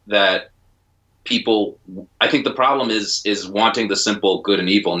think that people, I think the problem is wanting the simple good and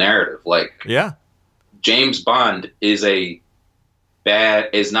evil narrative. Like, yeah, James Bond is not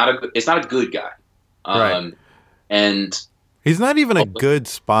a good guy. Right. And he's not even a good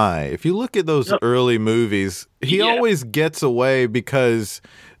spy. If you look at those early movies, he always gets away because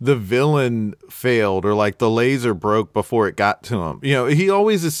the villain failed or like the laser broke before it got to him. He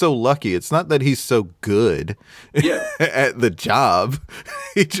always is so lucky. It's not that he's so good at the job.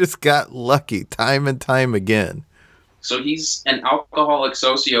 He just got lucky time and time again. So he's an alcoholic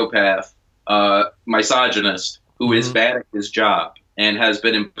sociopath, misogynist who is bad at his job and has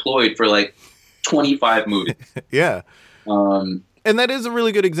been employed for like 25 movies. Yeah. And that is a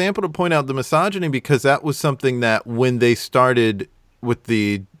really good example to point out the misogyny, because that was something that when they started with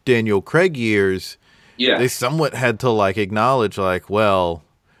the Daniel Craig years, they somewhat had to like acknowledge like, well,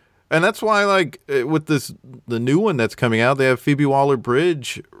 and that's why like with the new one that's coming out, they have Phoebe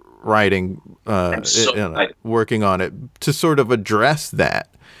Waller-Bridge writing, working on it to sort of address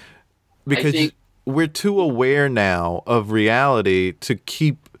that, because we're too aware now of reality to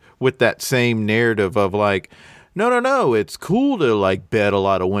keep with that same narrative of like, no, it's cool to like bet a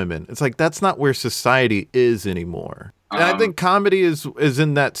lot of women. It's like, that's not where society is anymore. And I think comedy is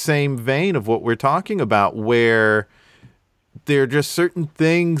in that same vein of what we're talking about, where there are just certain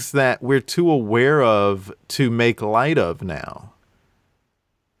things that we're too aware of to make light of now.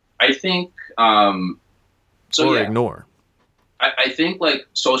 I think, ignore. I think like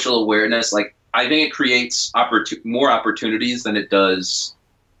social awareness, like I think it creates more opportunities than it does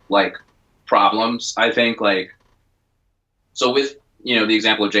like problems. I think like, so with, the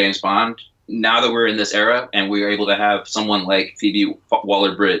example of James Bond, now that we're in this era and we're able to have someone like Phoebe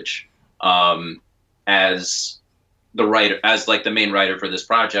Waller-Bridge as the writer, as like the main writer for this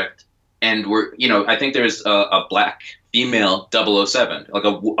project, and we're, I think there's a black female 007, like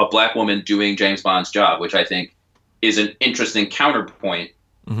a black woman doing James Bond's job, which I think is an interesting counterpoint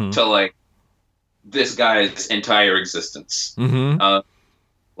to like this guy's entire existence.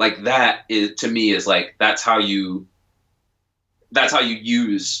 Like that is, to me, is like, that's how you that's how you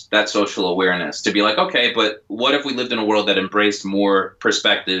use that social awareness to be like, okay, but what if we lived in a world that embraced more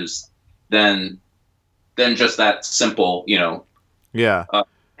perspectives than just that simple, Yeah.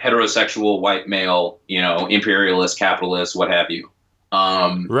 Heterosexual white male, imperialist, capitalist, what have you.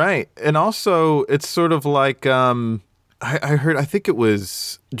 Right. And also, it's sort of like, I heard, I think it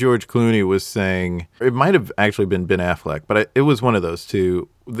was George Clooney was saying, it might have actually been Ben Affleck, but it was one of those two.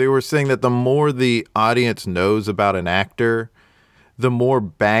 They were saying that the more the audience knows about an actor, the more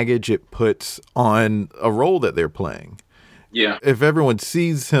baggage it puts on a role that they're playing. Yeah. If everyone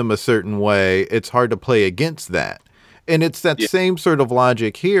sees him a certain way, it's hard to play against that. And it's that same sort of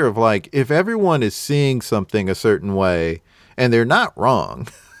logic here of like, if everyone is seeing something a certain way and they're not wrong,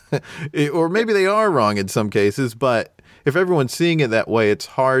 or maybe they are wrong in some cases, but if everyone's seeing it that way, it's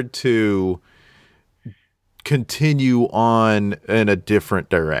hard to continue on in a different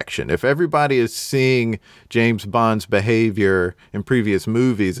direction. If everybody is seeing James Bond's behavior in previous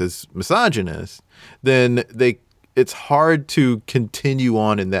movies as misogynist, then it's hard to continue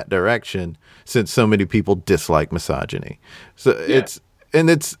on in that direction since so many people dislike misogyny. So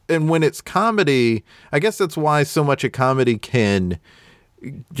and when it's comedy, I guess that's why so much of comedy can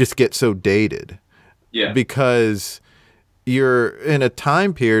just get so dated. Yeah. Because you're in a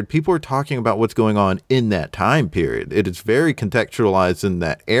time period, people are talking about what's going on in that time period. It is very contextualized in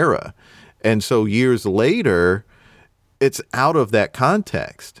that era. And so years later, it's out of that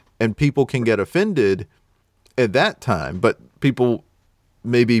context and people can get offended at that time. But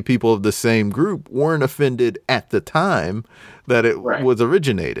maybe people of the same group weren't offended at the time that it was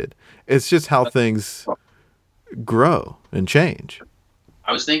originated. It's just how things grow and change.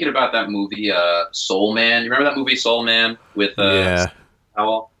 I was thinking about that movie, Soul Man. You remember that movie, Soul Man, with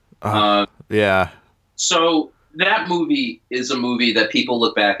Howell? Yeah. So that movie is a movie that people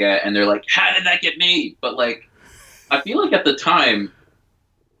look back at and they're like, "How did that get made?" But like, I feel like at the time,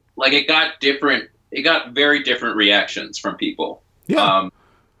 like it got very different reactions from people. Yeah.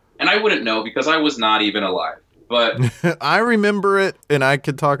 And I wouldn't know because I was not even alive. But I remember it, and I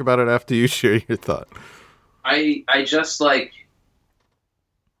could talk about it after you share your thought. I just like.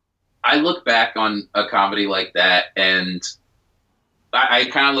 I look back on a comedy like that, and I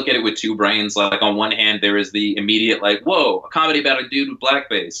kind of look at it with two brains. Like, on one hand, there is the immediate, like, whoa, a comedy about a dude with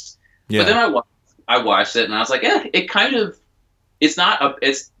blackface. Yeah. But then I watched it, and I was like, it kind of,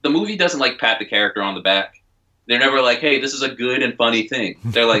 the movie doesn't, like, pat the character on the back. They're never like, hey, this is a good and funny thing.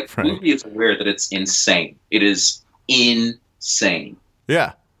 They're like, the movie is aware that it's insane. It is insane.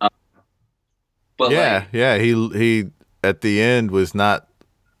 Yeah. But yeah, he at the end was not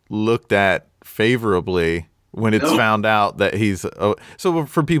looked at favorably when it's found out that he's so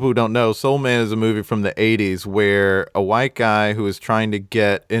for people who don't know, Soul Man is a movie from the 80s where a white guy who was trying to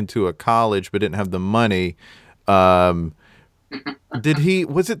get into a college but didn't have the money was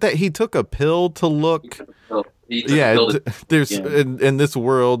it that he took a pill to look there's in this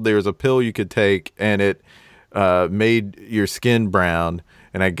world there's a pill you could take and it made your skin brown,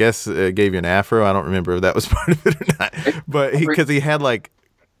 and I guess it gave you an afro. I don't remember if that was part of it or not, but because he had like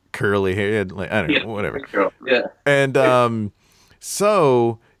curly hair, like I don't know, whatever. Yeah. And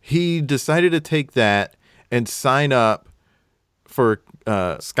so he decided to take that and sign up for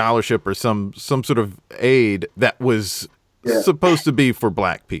scholarship or some sort of aid that was supposed to be for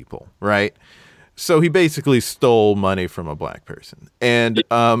black people, right? So he basically stole money from a black person, and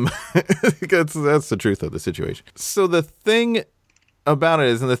that's the truth of the situation. So the thing about it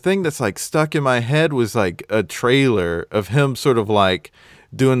is, and the thing that's like stuck in my head was like a trailer of him sort of like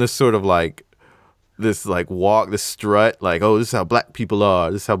doing this sort of like this like walk, this strut, like, oh, this is how black people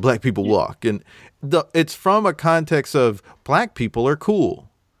are, this is how black people walk. And it's from a context of black people are cool.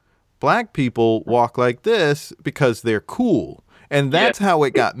 Black people walk like this because they're cool. And that's how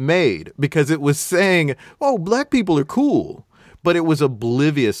it got made, because it was saying, oh, black people are cool. But it was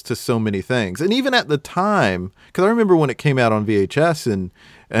oblivious to so many things. And even at the time, because I remember when it came out on VHS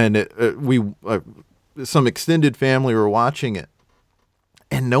and we some extended family were watching it,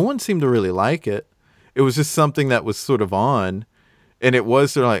 and no one seemed to really like it. It was just something that was sort of on, and it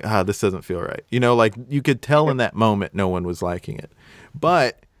was sort of like, this doesn't feel right. You know, like you could tell in that moment no one was liking it.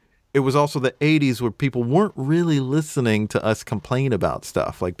 But it was also the 80s where people weren't really listening to us complain about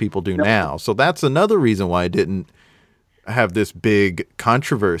stuff like people do now. So that's another reason why it didn't have this big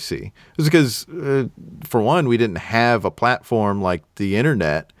controversy. It's because, for one, we didn't have a platform like the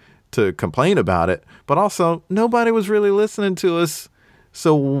internet to complain about it, but also nobody was really listening to us.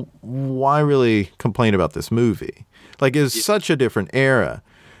 So why really complain about this movie? Like, it's such a different era.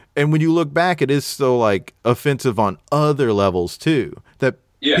 And when you look back, it is so like offensive on other levels too, that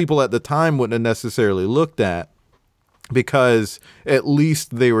people at the time wouldn't have necessarily looked at. because at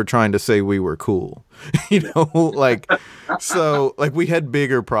least they were trying to say we were cool. Like, so like we had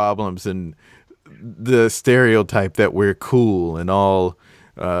bigger problems than the stereotype that we're cool and all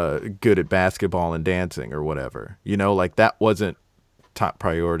good at basketball and dancing or whatever. Like that wasn't top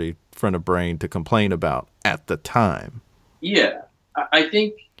priority front of brain to complain about at the time. Yeah, I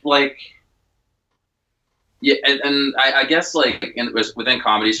think like, yeah, and I guess like within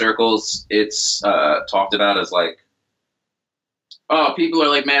comedy circles, it's talked about as like, oh, people are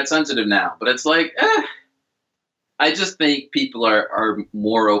like mad sensitive now, but it's like, I just think people are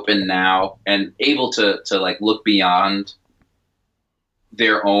more open now and able to like look beyond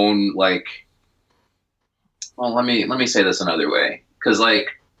their own like. Well, let me say this another way, because like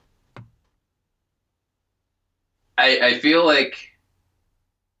I feel like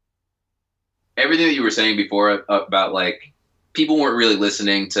everything that you were saying before about like people weren't really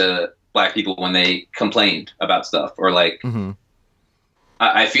listening to Black people when they complained about stuff or like. Mm-hmm.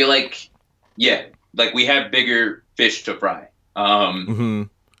 I feel like, yeah, like we have bigger fish to fry. And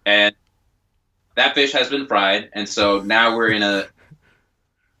that fish has been fried. And so now we're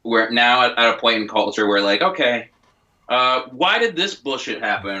now at a point in culture where like, okay, why did this bullshit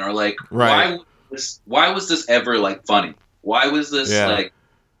happen? Or like, right. why was this ever like funny? Why was this like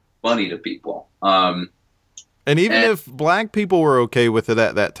funny to people? And even if Black people were okay with it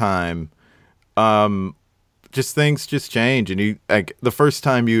at that time, just things just change, and you like the first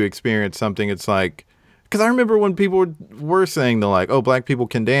time you experience something, it's like, because I remember when people were saying Black people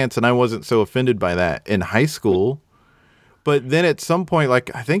can dance, and I wasn't so offended by that in high school, but then at some point,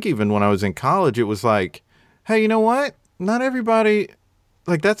 like I think even when I was in college, it was like, hey, you know what? Not everybody,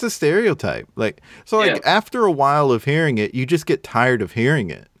 like that's a stereotype. Like so, like after a while of hearing it, you just get tired of hearing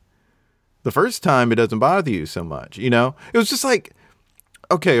it. The first time, it doesn't bother you so much, It was just like.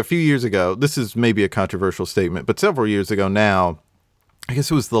 Okay, a few years ago, this is maybe a controversial statement, but several years ago now, I guess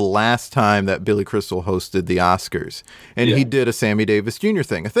it was the last time that Billy Crystal hosted the Oscars, and he did a Sammy Davis Jr.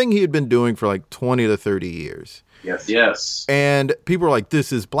 thing, a thing he had been doing for like 20 to 30 years. Yes. And people were like,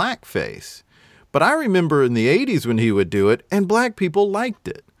 this is blackface. But I remember in the 80s when he would do it, and Black people liked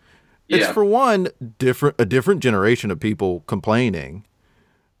it. It's, for one, a different generation of people complaining.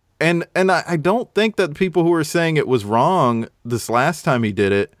 And I don't think that people who were saying it was wrong this last time he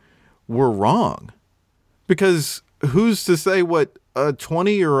did it were wrong. Because who's to say what a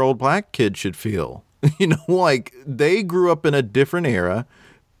 20-year-old Black kid should feel? Like they grew up in a different era.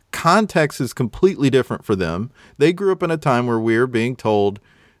 Context is completely different for them. They grew up in a time where we're being told,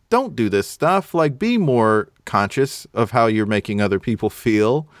 don't do this stuff. Like be more conscious of how you're making other people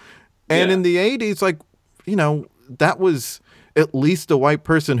feel. And in the 80s, like, that was at least a white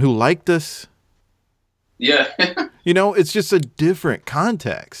person who liked us. Yeah. It's just a different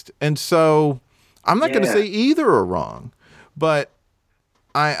context. And so I'm not going to say either are wrong, but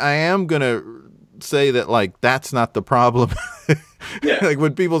I am going to say that like, that's not the problem. Like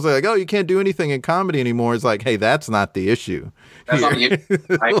when people say like, oh, you can't do anything in comedy anymore. It's like, hey, that's not the issue. That's not the issue.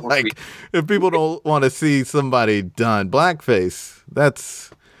 Like if people don't want to see somebody done blackface,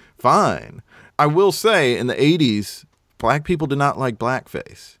 that's fine. I will say in the 80s, Black people did not like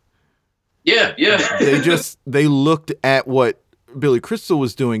blackface. Yeah. They looked at what Billy Crystal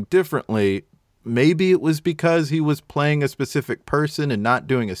was doing differently. Maybe it was because he was playing a specific person and not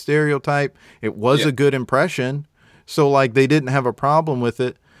doing a stereotype. It was a good impression. So like they didn't have a problem with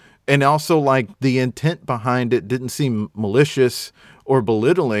it. And also like the intent behind it didn't seem malicious or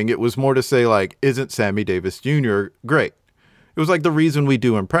belittling. It was more to say like, isn't Sammy Davis Jr. great? It was like the reason we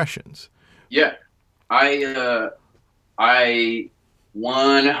do impressions. Yeah. I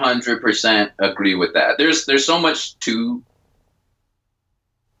 100% agree with that. There's so much to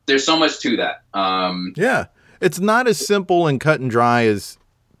that. It's not as simple and cut and dry as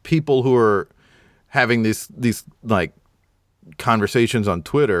people who are having these like conversations on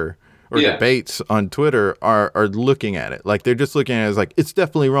Twitter or debates on Twitter are looking at it. Like they're just looking at it as like it's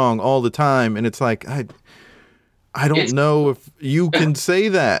definitely wrong all the time, and it's like I don't know if you can say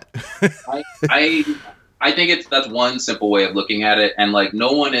that. I think that's one simple way of looking at it, and like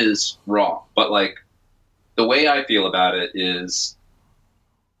no one is wrong, but like the way I feel about it is,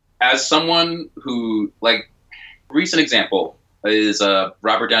 as someone who like, recent example is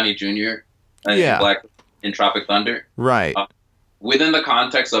Robert Downey Jr. in Tropic Thunder, right? Within the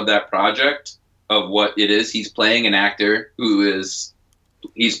context of that project of what it is, he's playing an actor who is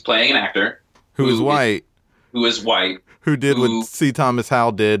white. Who is white. Who did what C. Thomas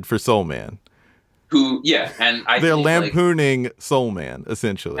Howell did for Soul Man. And they're lampooning Soul Man,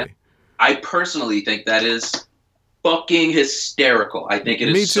 essentially. I personally think that is fucking hysterical. I think it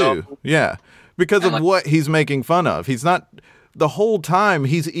is. Me too. Yeah. Because And, of like, what he's making fun of. He's not, the whole time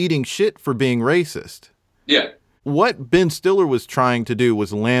he's eating shit for being racist. yeah, What Ben Stiller was trying to do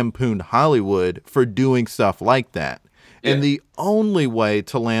was lampoon Hollywood for doing stuff like that. And Yeah. the only way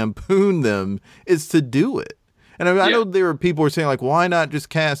to lampoon them is to do it. And I mean, I Yeah. know there were people who were saying, like, why not just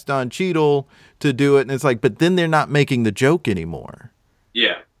cast Don Cheadle to do it? And it's like, but then they're not making the joke anymore.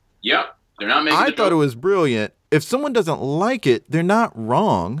 yeah, yep. They're not making. I the thought joke. it was brilliant. If someone doesn't like it, they're not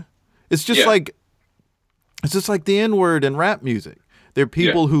wrong. It's just Yeah. like the N-word in rap music. There are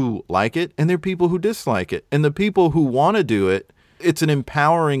people who like it and there are people who dislike it. And the people who want to do it, it's an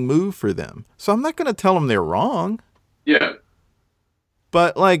empowering move for them. So I'm not going to tell them they're wrong. Yeah,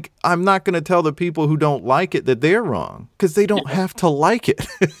 But like, I'm not going to tell the people who don't like it that they're wrong because they don't have to like it.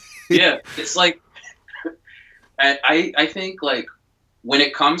 yeah. It's like, I think like when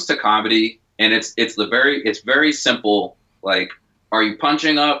it comes to comedy, and it's very simple. Like, are you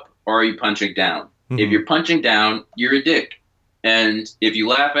punching up or are you punching down? If you're punching down, you're a dick. And if you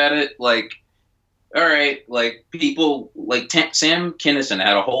laugh at it, like, all right, like people like Sam Kinison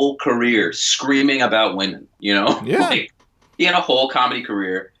had a whole career screaming about women, you know? Yeah. Like, he had a whole comedy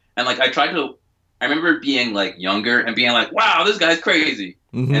career. And like, I remember being like younger and being like, wow, this guy's crazy.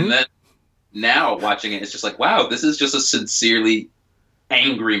 Mhm. And then now watching it, it's just like, wow, this is just a sincerely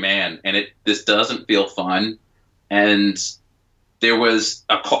angry man. And this doesn't feel fun. And there was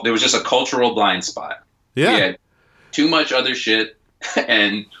just a cultural blind spot. Yeah. We had too much other shit,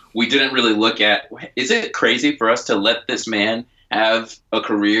 and we didn't really look at, is it crazy for us to let this man have a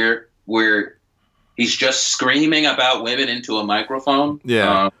career where he's just screaming about women into a microphone?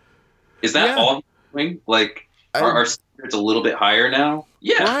 Yeah. Is that Yeah. all he's doing? Like, are our standards a little bit higher now?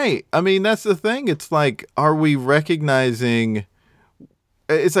 Yeah. Right. I mean, that's the thing. It's like, are we recognizing?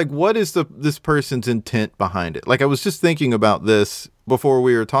 It's like, what is this person's intent behind it? Like, I was just thinking about this before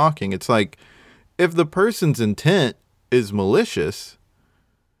we were talking. It's like, if the person's intent is malicious,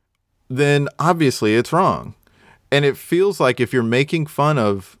 then obviously it's wrong. And it feels like if you're making fun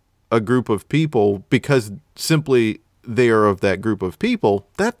of a group of people because simply they are of that group of people,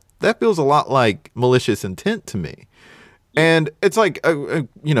 that feels a lot like malicious intent to me. And it's like,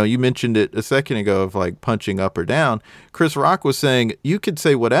 you mentioned it a second ago of like punching up or down. Chris Rock was saying you could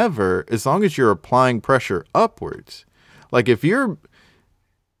say whatever as long as you're applying pressure upwards. Like if you're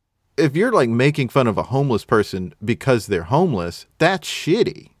like making fun of a homeless person because they're homeless, that's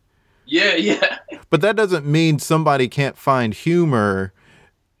shitty. Yeah, yeah. But that doesn't mean somebody can't find humor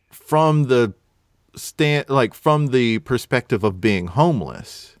from the from the perspective of being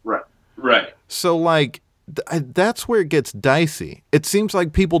homeless. Right. So like that's where it gets dicey. It seems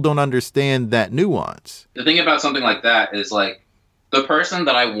like people don't understand that nuance. The thing about something like that is like the person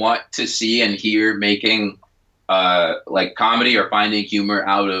that I want to see and hear making like comedy or finding humor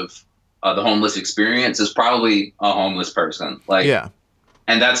out of the homeless experience is probably a homeless person. Like, Yeah.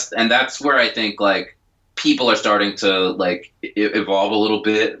 and that's where I think like people are starting to like evolve a little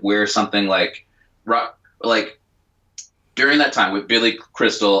bit, where something like during that time with Billy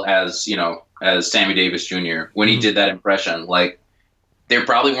Crystal as Sammy Davis Jr. when he did that impression, like there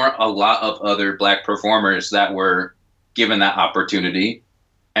probably weren't a lot of other black performers that were given that opportunity.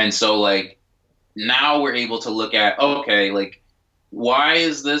 And so like now we're able to look at, okay, like why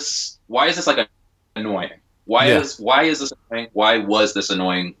is this like annoying? Why is this annoying? Why was this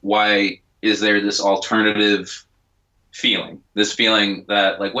annoying? Why is there this alternative feeling? This feeling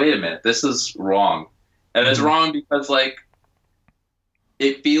that like, wait a minute, this is wrong. And it's wrong because like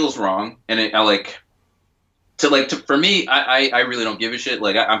it feels wrong, and for me, I really don't give a shit.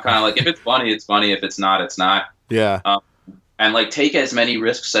 Like I'm kind of like, if it's funny, it's funny. If it's not, it's not. Yeah. And like take as many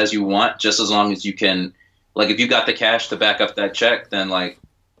risks as you want, just as long as you can. Like if you got the cash to back up that check, then like,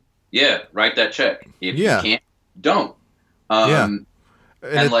 yeah, write that check. If you can't, don't. And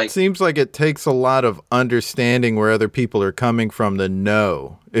it like, seems like it takes a lot of understanding where other people are coming from to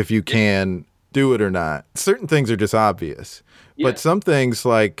know if you can do it or not. Certain things are just obvious. But some things,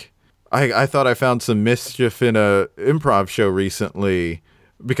 like, I thought I found some mischief in a improv show recently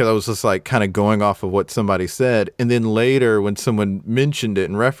because I was just like kind of going off of what somebody said. And then later when someone mentioned it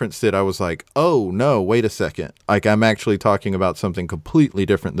and referenced it, I was like, oh no, wait a second. Like I'm actually talking about something completely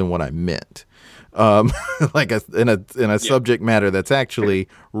different than what I meant. Like in a subject matter that's actually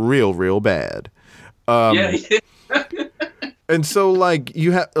real bad. And so like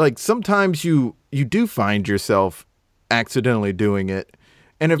you have like sometimes you do find yourself accidentally doing it.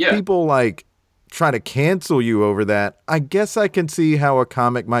 And if people like try to cancel you over that, I guess I can see how a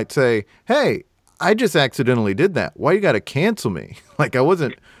comic might say, hey, I just accidentally did that. Why you got to cancel me? Like I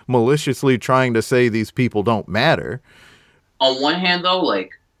wasn't maliciously trying to say these people don't matter. On one hand though,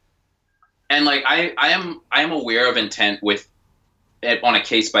 like, and like I am aware of intent with it on a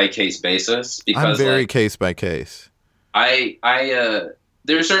case by case basis, because I'm very like, case by case.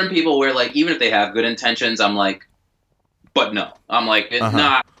 There are certain people where like even if they have good intentions, I'm like, but no, I'm like,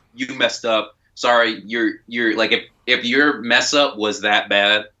 nah, you messed up. Sorry, you're like if your mess up was that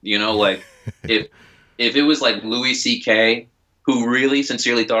bad, you know, like if it was like Louis C.K. who really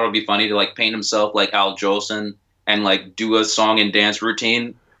sincerely thought it would be funny to like paint himself like Al Jolson and like do a song and dance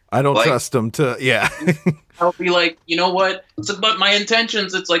routine, I don't like, trust him to, yeah. I'll be like, you know what? It's about my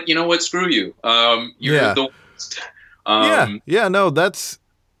intentions. It's like, you know what? Screw you. You're the worst. No,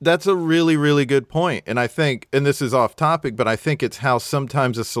 that's a really, really good point. And I think, and this is off topic, but I think it's how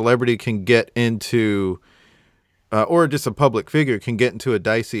sometimes a celebrity can get into, or just a public figure can get into a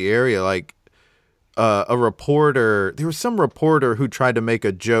dicey area. Like a reporter, there was some reporter who tried to make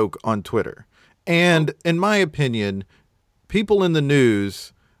a joke on Twitter. And in my opinion, people in the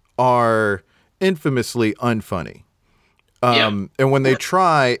news are infamously unfunny. And when they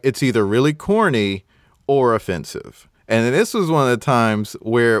try, it's either really corny or offensive. And this was one of the times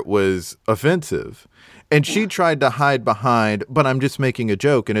where it was offensive. And she tried to hide behind, but I'm just making a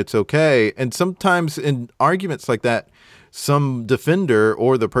joke and it's okay. And sometimes in arguments like that, some defender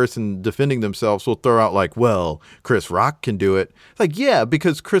or the person defending themselves will throw out like, well, Chris Rock can do it. It's like, yeah,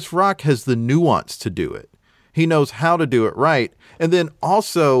 because Chris Rock has the nuance to do it. He knows how to do it right. And then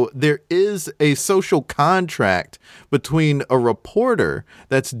also there is a social contract between a reporter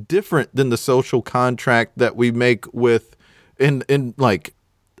that's different than the social contract that we make with in like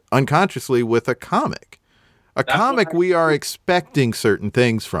unconsciously with a comic. We are expecting certain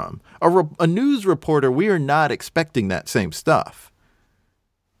things from. A news reporter, we are not expecting that same stuff.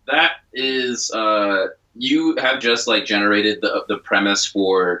 That is, you have just like generated the premise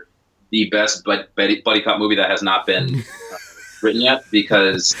for the best buddy cop movie that has not been written yet,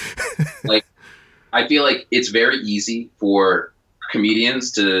 because like I feel like it's very easy for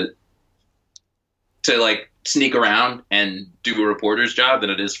comedians to like sneak around and do a reporter's job than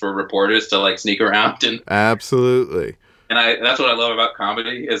it is for reporters to like sneak around and absolutely. And that's what I love about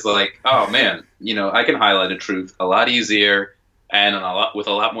comedy is like, oh man, you know, I can highlight a truth a lot easier and with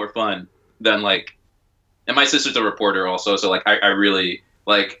a lot more fun than like. And my sister's a reporter also, so like I really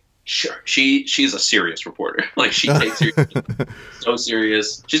like. Sure, she's a serious reporter. Like she takes her so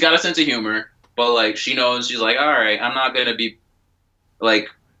serious. She's got a sense of humor, but like she knows she's like, all right, I'm not gonna be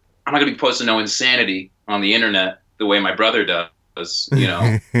posting no insanity on the internet the way my brother does, you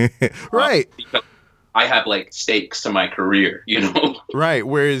know. Right. Because I have like stakes to my career, you know. Right.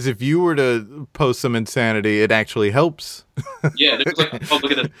 Whereas if you were to post some insanity, it actually helps. Yeah, there's like, oh,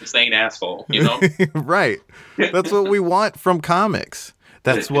 look at this insane asshole, you know. Right. That's what we want from comics.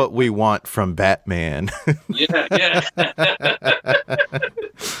 That's what we want from Batman. Yeah.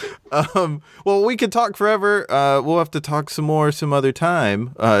 Well, we could talk forever. We'll have to talk some more some other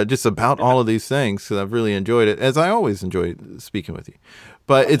time, just about all of these things, because I've really enjoyed it, as I always enjoy speaking with you.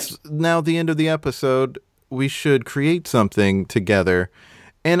 But it's now the end of the episode. We should create something together.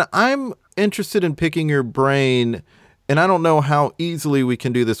 And I'm interested in picking your brain. And I don't know how easily we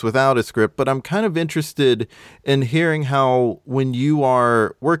can do this without a script, but I'm kind of interested in hearing how, when you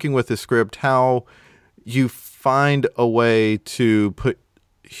are working with a script, how you find a way to put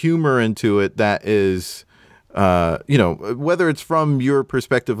humor into it that is, whether it's from your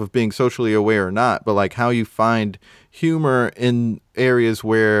perspective of being socially aware or not, but like how you find humor in areas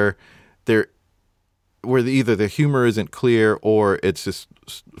where either the humor isn't clear or it's just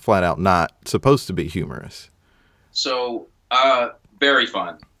flat out not supposed to be humorous. So, very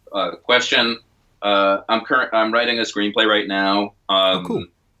fun question. I'm writing a screenplay right now. Cool.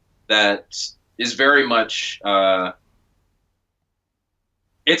 That is very much.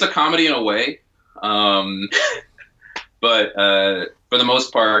 It's a comedy in a way, but for the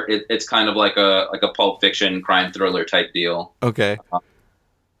most part, it's kind of like a Pulp Fiction crime thriller type deal. Okay.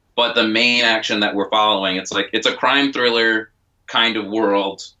 But the main action that we're following, it's a crime thriller kind of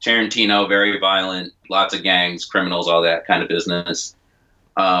world. Tarantino, very violent, lots of gangs, criminals, all that kind of business.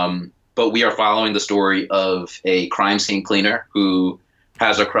 But we are following the story of a crime scene cleaner who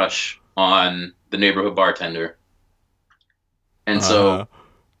has a crush on the neighborhood bartender. And so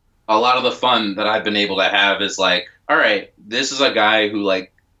a lot of the fun that I've been able to have is like, all right, this is a guy who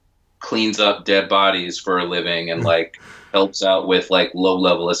like cleans up dead bodies for a living and like helps out with like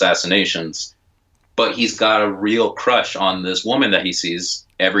low-level assassinations. But he's got a real crush on this woman that he sees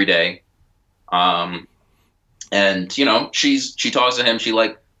every day. And you know, she talks to him, she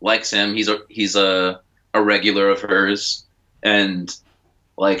likes him. He's a regular of hers. And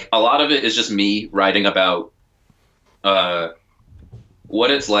like a lot of it is just me writing about what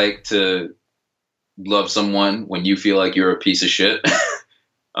it's like to love someone when you feel like you're a piece of shit.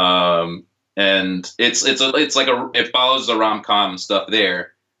 And it follows the rom-com stuff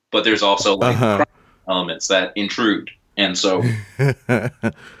there, but there's also like elements that intrude. And so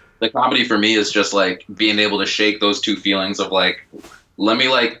the comedy for me is just like being able to shake those two feelings of like, let me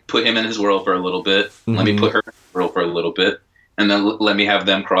like put him in his world for a little bit. Let me put her in his world for a little bit. And then let me have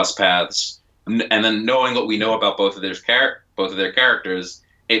them cross paths. And then knowing what we know about both of their characters,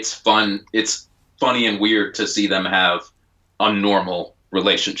 it's fun. It's funny and weird to see them have a normal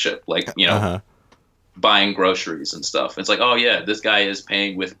relationship. Like, you know, buying groceries and stuff. It's like, oh yeah, this guy is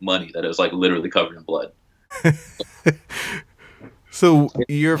paying with money that is like literally covered in blood. So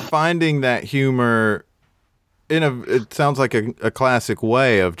you're finding that humor it sounds like a classic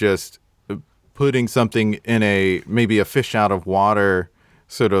way of just putting something in maybe a fish out of water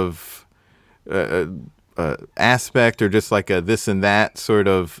sort of aspect, or just like a this and that sort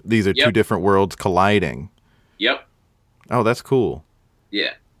of, these are two different worlds colliding. Yep. Oh, that's cool.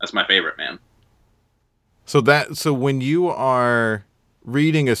 Yeah, that's my favorite, man. So when you are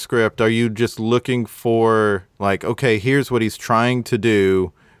reading a script, are you just looking for like, okay, here's what he's trying to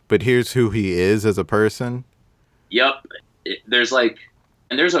do, but here's who he is as a person? Yep. There's a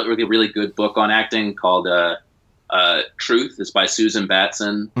really good book on acting called Truth. It's by Susan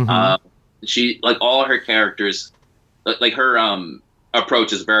Batson. Mm-hmm. She, like, all her characters, like her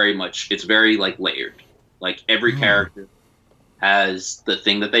approach is very like layered. Like every character has the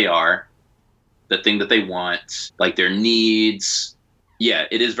thing that they are, the thing that they want, like their needs. Yeah,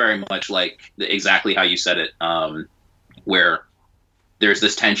 it is very much like exactly how you said it, where there's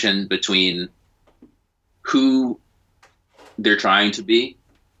this tension between who they're trying to be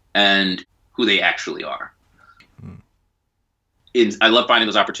and who they actually are. I love finding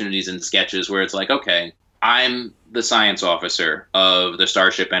those opportunities in sketches where it's like, okay, I'm the science officer of the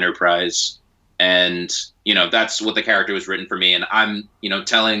Starship Enterprise, and you know that's what the character was written for me, and I'm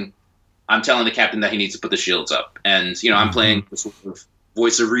telling the captain that he needs to put the shields up, and I'm playing the sort of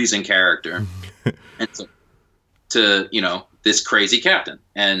voice of reason character, and so, to this crazy captain.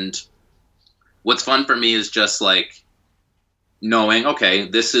 And what's fun for me is just like knowing, okay,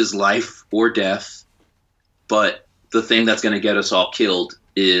 this is life or death, but the thing that's going to get us all killed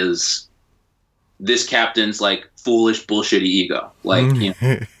is this captain's like foolish, bullshitty ego. Like, he's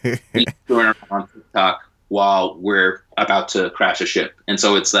doing it on TikTok while we're about to crash a ship. And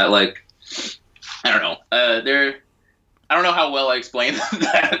so it's that, like, I don't know. I don't know how well I explained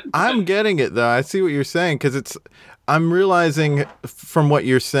that. I'm getting it though. I see what you're saying, because I'm realizing from what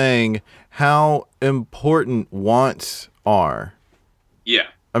you're saying how important wants are. Yeah.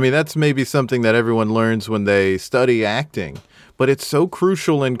 I mean, that's maybe something that everyone learns when they study acting, but it's so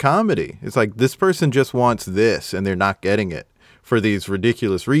crucial in comedy. It's like this person just wants this and they're not getting it for these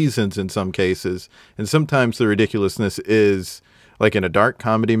ridiculous reasons in some cases. And sometimes the ridiculousness is like in a dark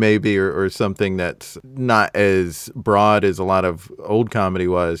comedy maybe, or something that's not as broad as a lot of old comedy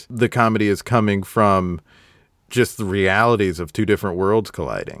was. The comedy is coming from just the realities of two different worlds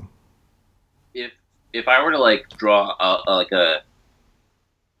colliding. If I were to like draw a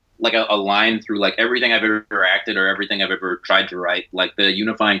line through like everything I've ever acted or everything I've ever tried to write, like the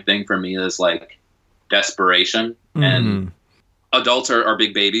unifying thing for me is like desperation. And adults are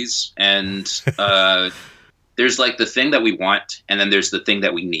big babies, and there's like the thing that we want, and then there's the thing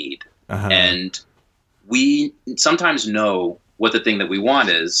that we need. And we sometimes know what the thing that we want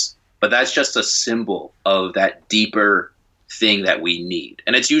is, but that's just a symbol of that deeper thing that we need.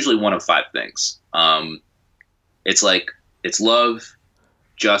 And it's usually one of 5 things. It's love,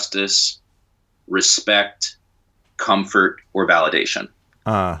 justice, respect, comfort, or validation.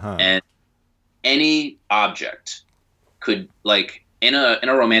 And any object could, like, in a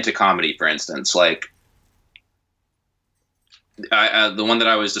romantic comedy, for instance, like the one that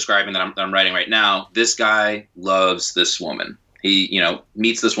I was describing that I'm writing right now, this guy loves this woman. He,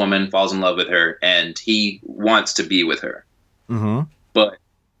 meets this woman, falls in love with her, and he wants to be with her. But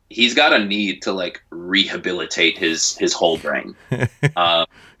he's got a need to like rehabilitate his whole brain,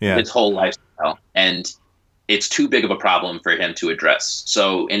 his whole lifestyle, and it's too big of a problem for him to address.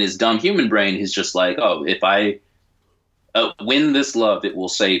 So in his dumb human brain, he's just like, oh, if I win this love, it will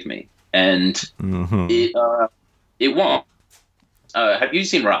save me, and it won't. Have you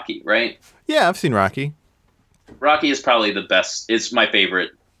seen Rocky? Right? Yeah, I've seen Rocky. Rocky is probably the best. It's my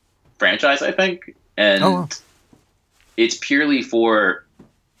favorite franchise, I think, and it's purely for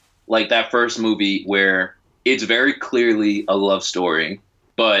like that first movie where it's very clearly a love story,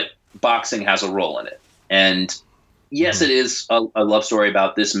 but boxing has a role in it. And yes, it is a love story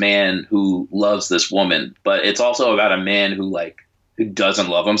about this man who loves this woman, but it's also about a man who who doesn't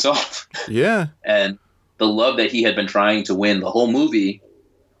love himself. Yeah. And the love that he had been trying to win the whole movie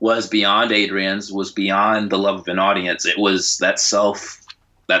was beyond Adrian's, was beyond the love of an audience. It was that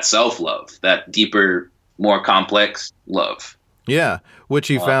self-love, that deeper, more complex love. Yeah, which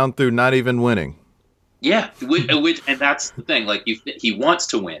he found through not even winning. Yeah, and that's the thing. Like, he wants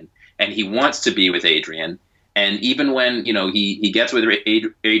to win, and he wants to be with Adrian. And even when, you know, he gets with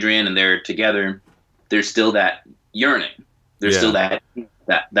Adrian and they're together, there's still that yearning. There's still that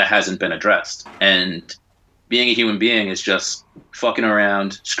hasn't been addressed. And being a human being is just fucking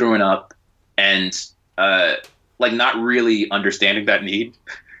around, screwing up, and like not really understanding that need.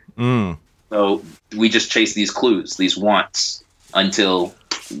 So we just chase these clues, these wants, until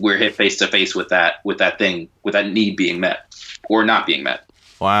we're hit face to face with that need being met or not being met.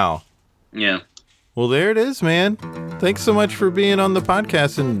 Wow. Yeah. Well, there it is, man. Thanks so much for being on the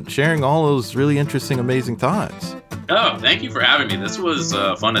podcast and sharing all those really interesting, amazing thoughts. Oh, thank you for having me. This was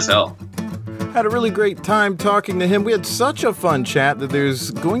fun as hell. Had a really great time talking to him. We had such a fun chat that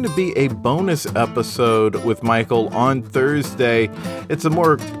there's going to be a bonus episode with Michael on Thursday. It's a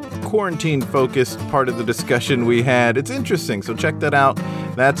more quarantine-focused part of the discussion we had. It's interesting, so check that out.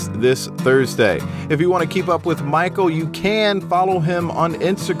 That's this Thursday. If you want to keep up with Michael, you can follow him on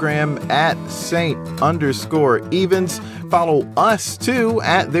Instagram at Saint_Evans. Follow us too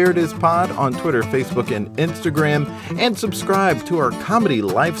at There It Is Pod on Twitter, Facebook, and Instagram. And subscribe to our comedy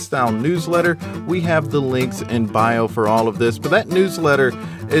lifestyle newsletter. We have the links in bio for all of this. But that newsletter,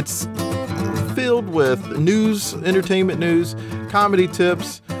 it's filled with news, entertainment news, comedy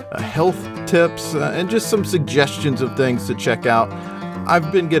tips, health tips, and just some suggestions of things to check out.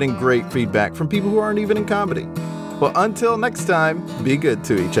 I've been getting great feedback from people who aren't even in comedy. Well, until next time, be good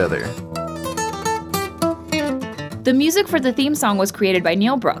to each other. The music for the theme song was created by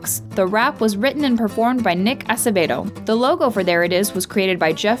Neil Brooks. The rap was written and performed by Nick Acevedo. The logo for There It Is was created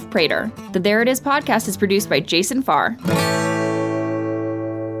by Jeff Prater. The There It Is podcast is produced by Jason Farr.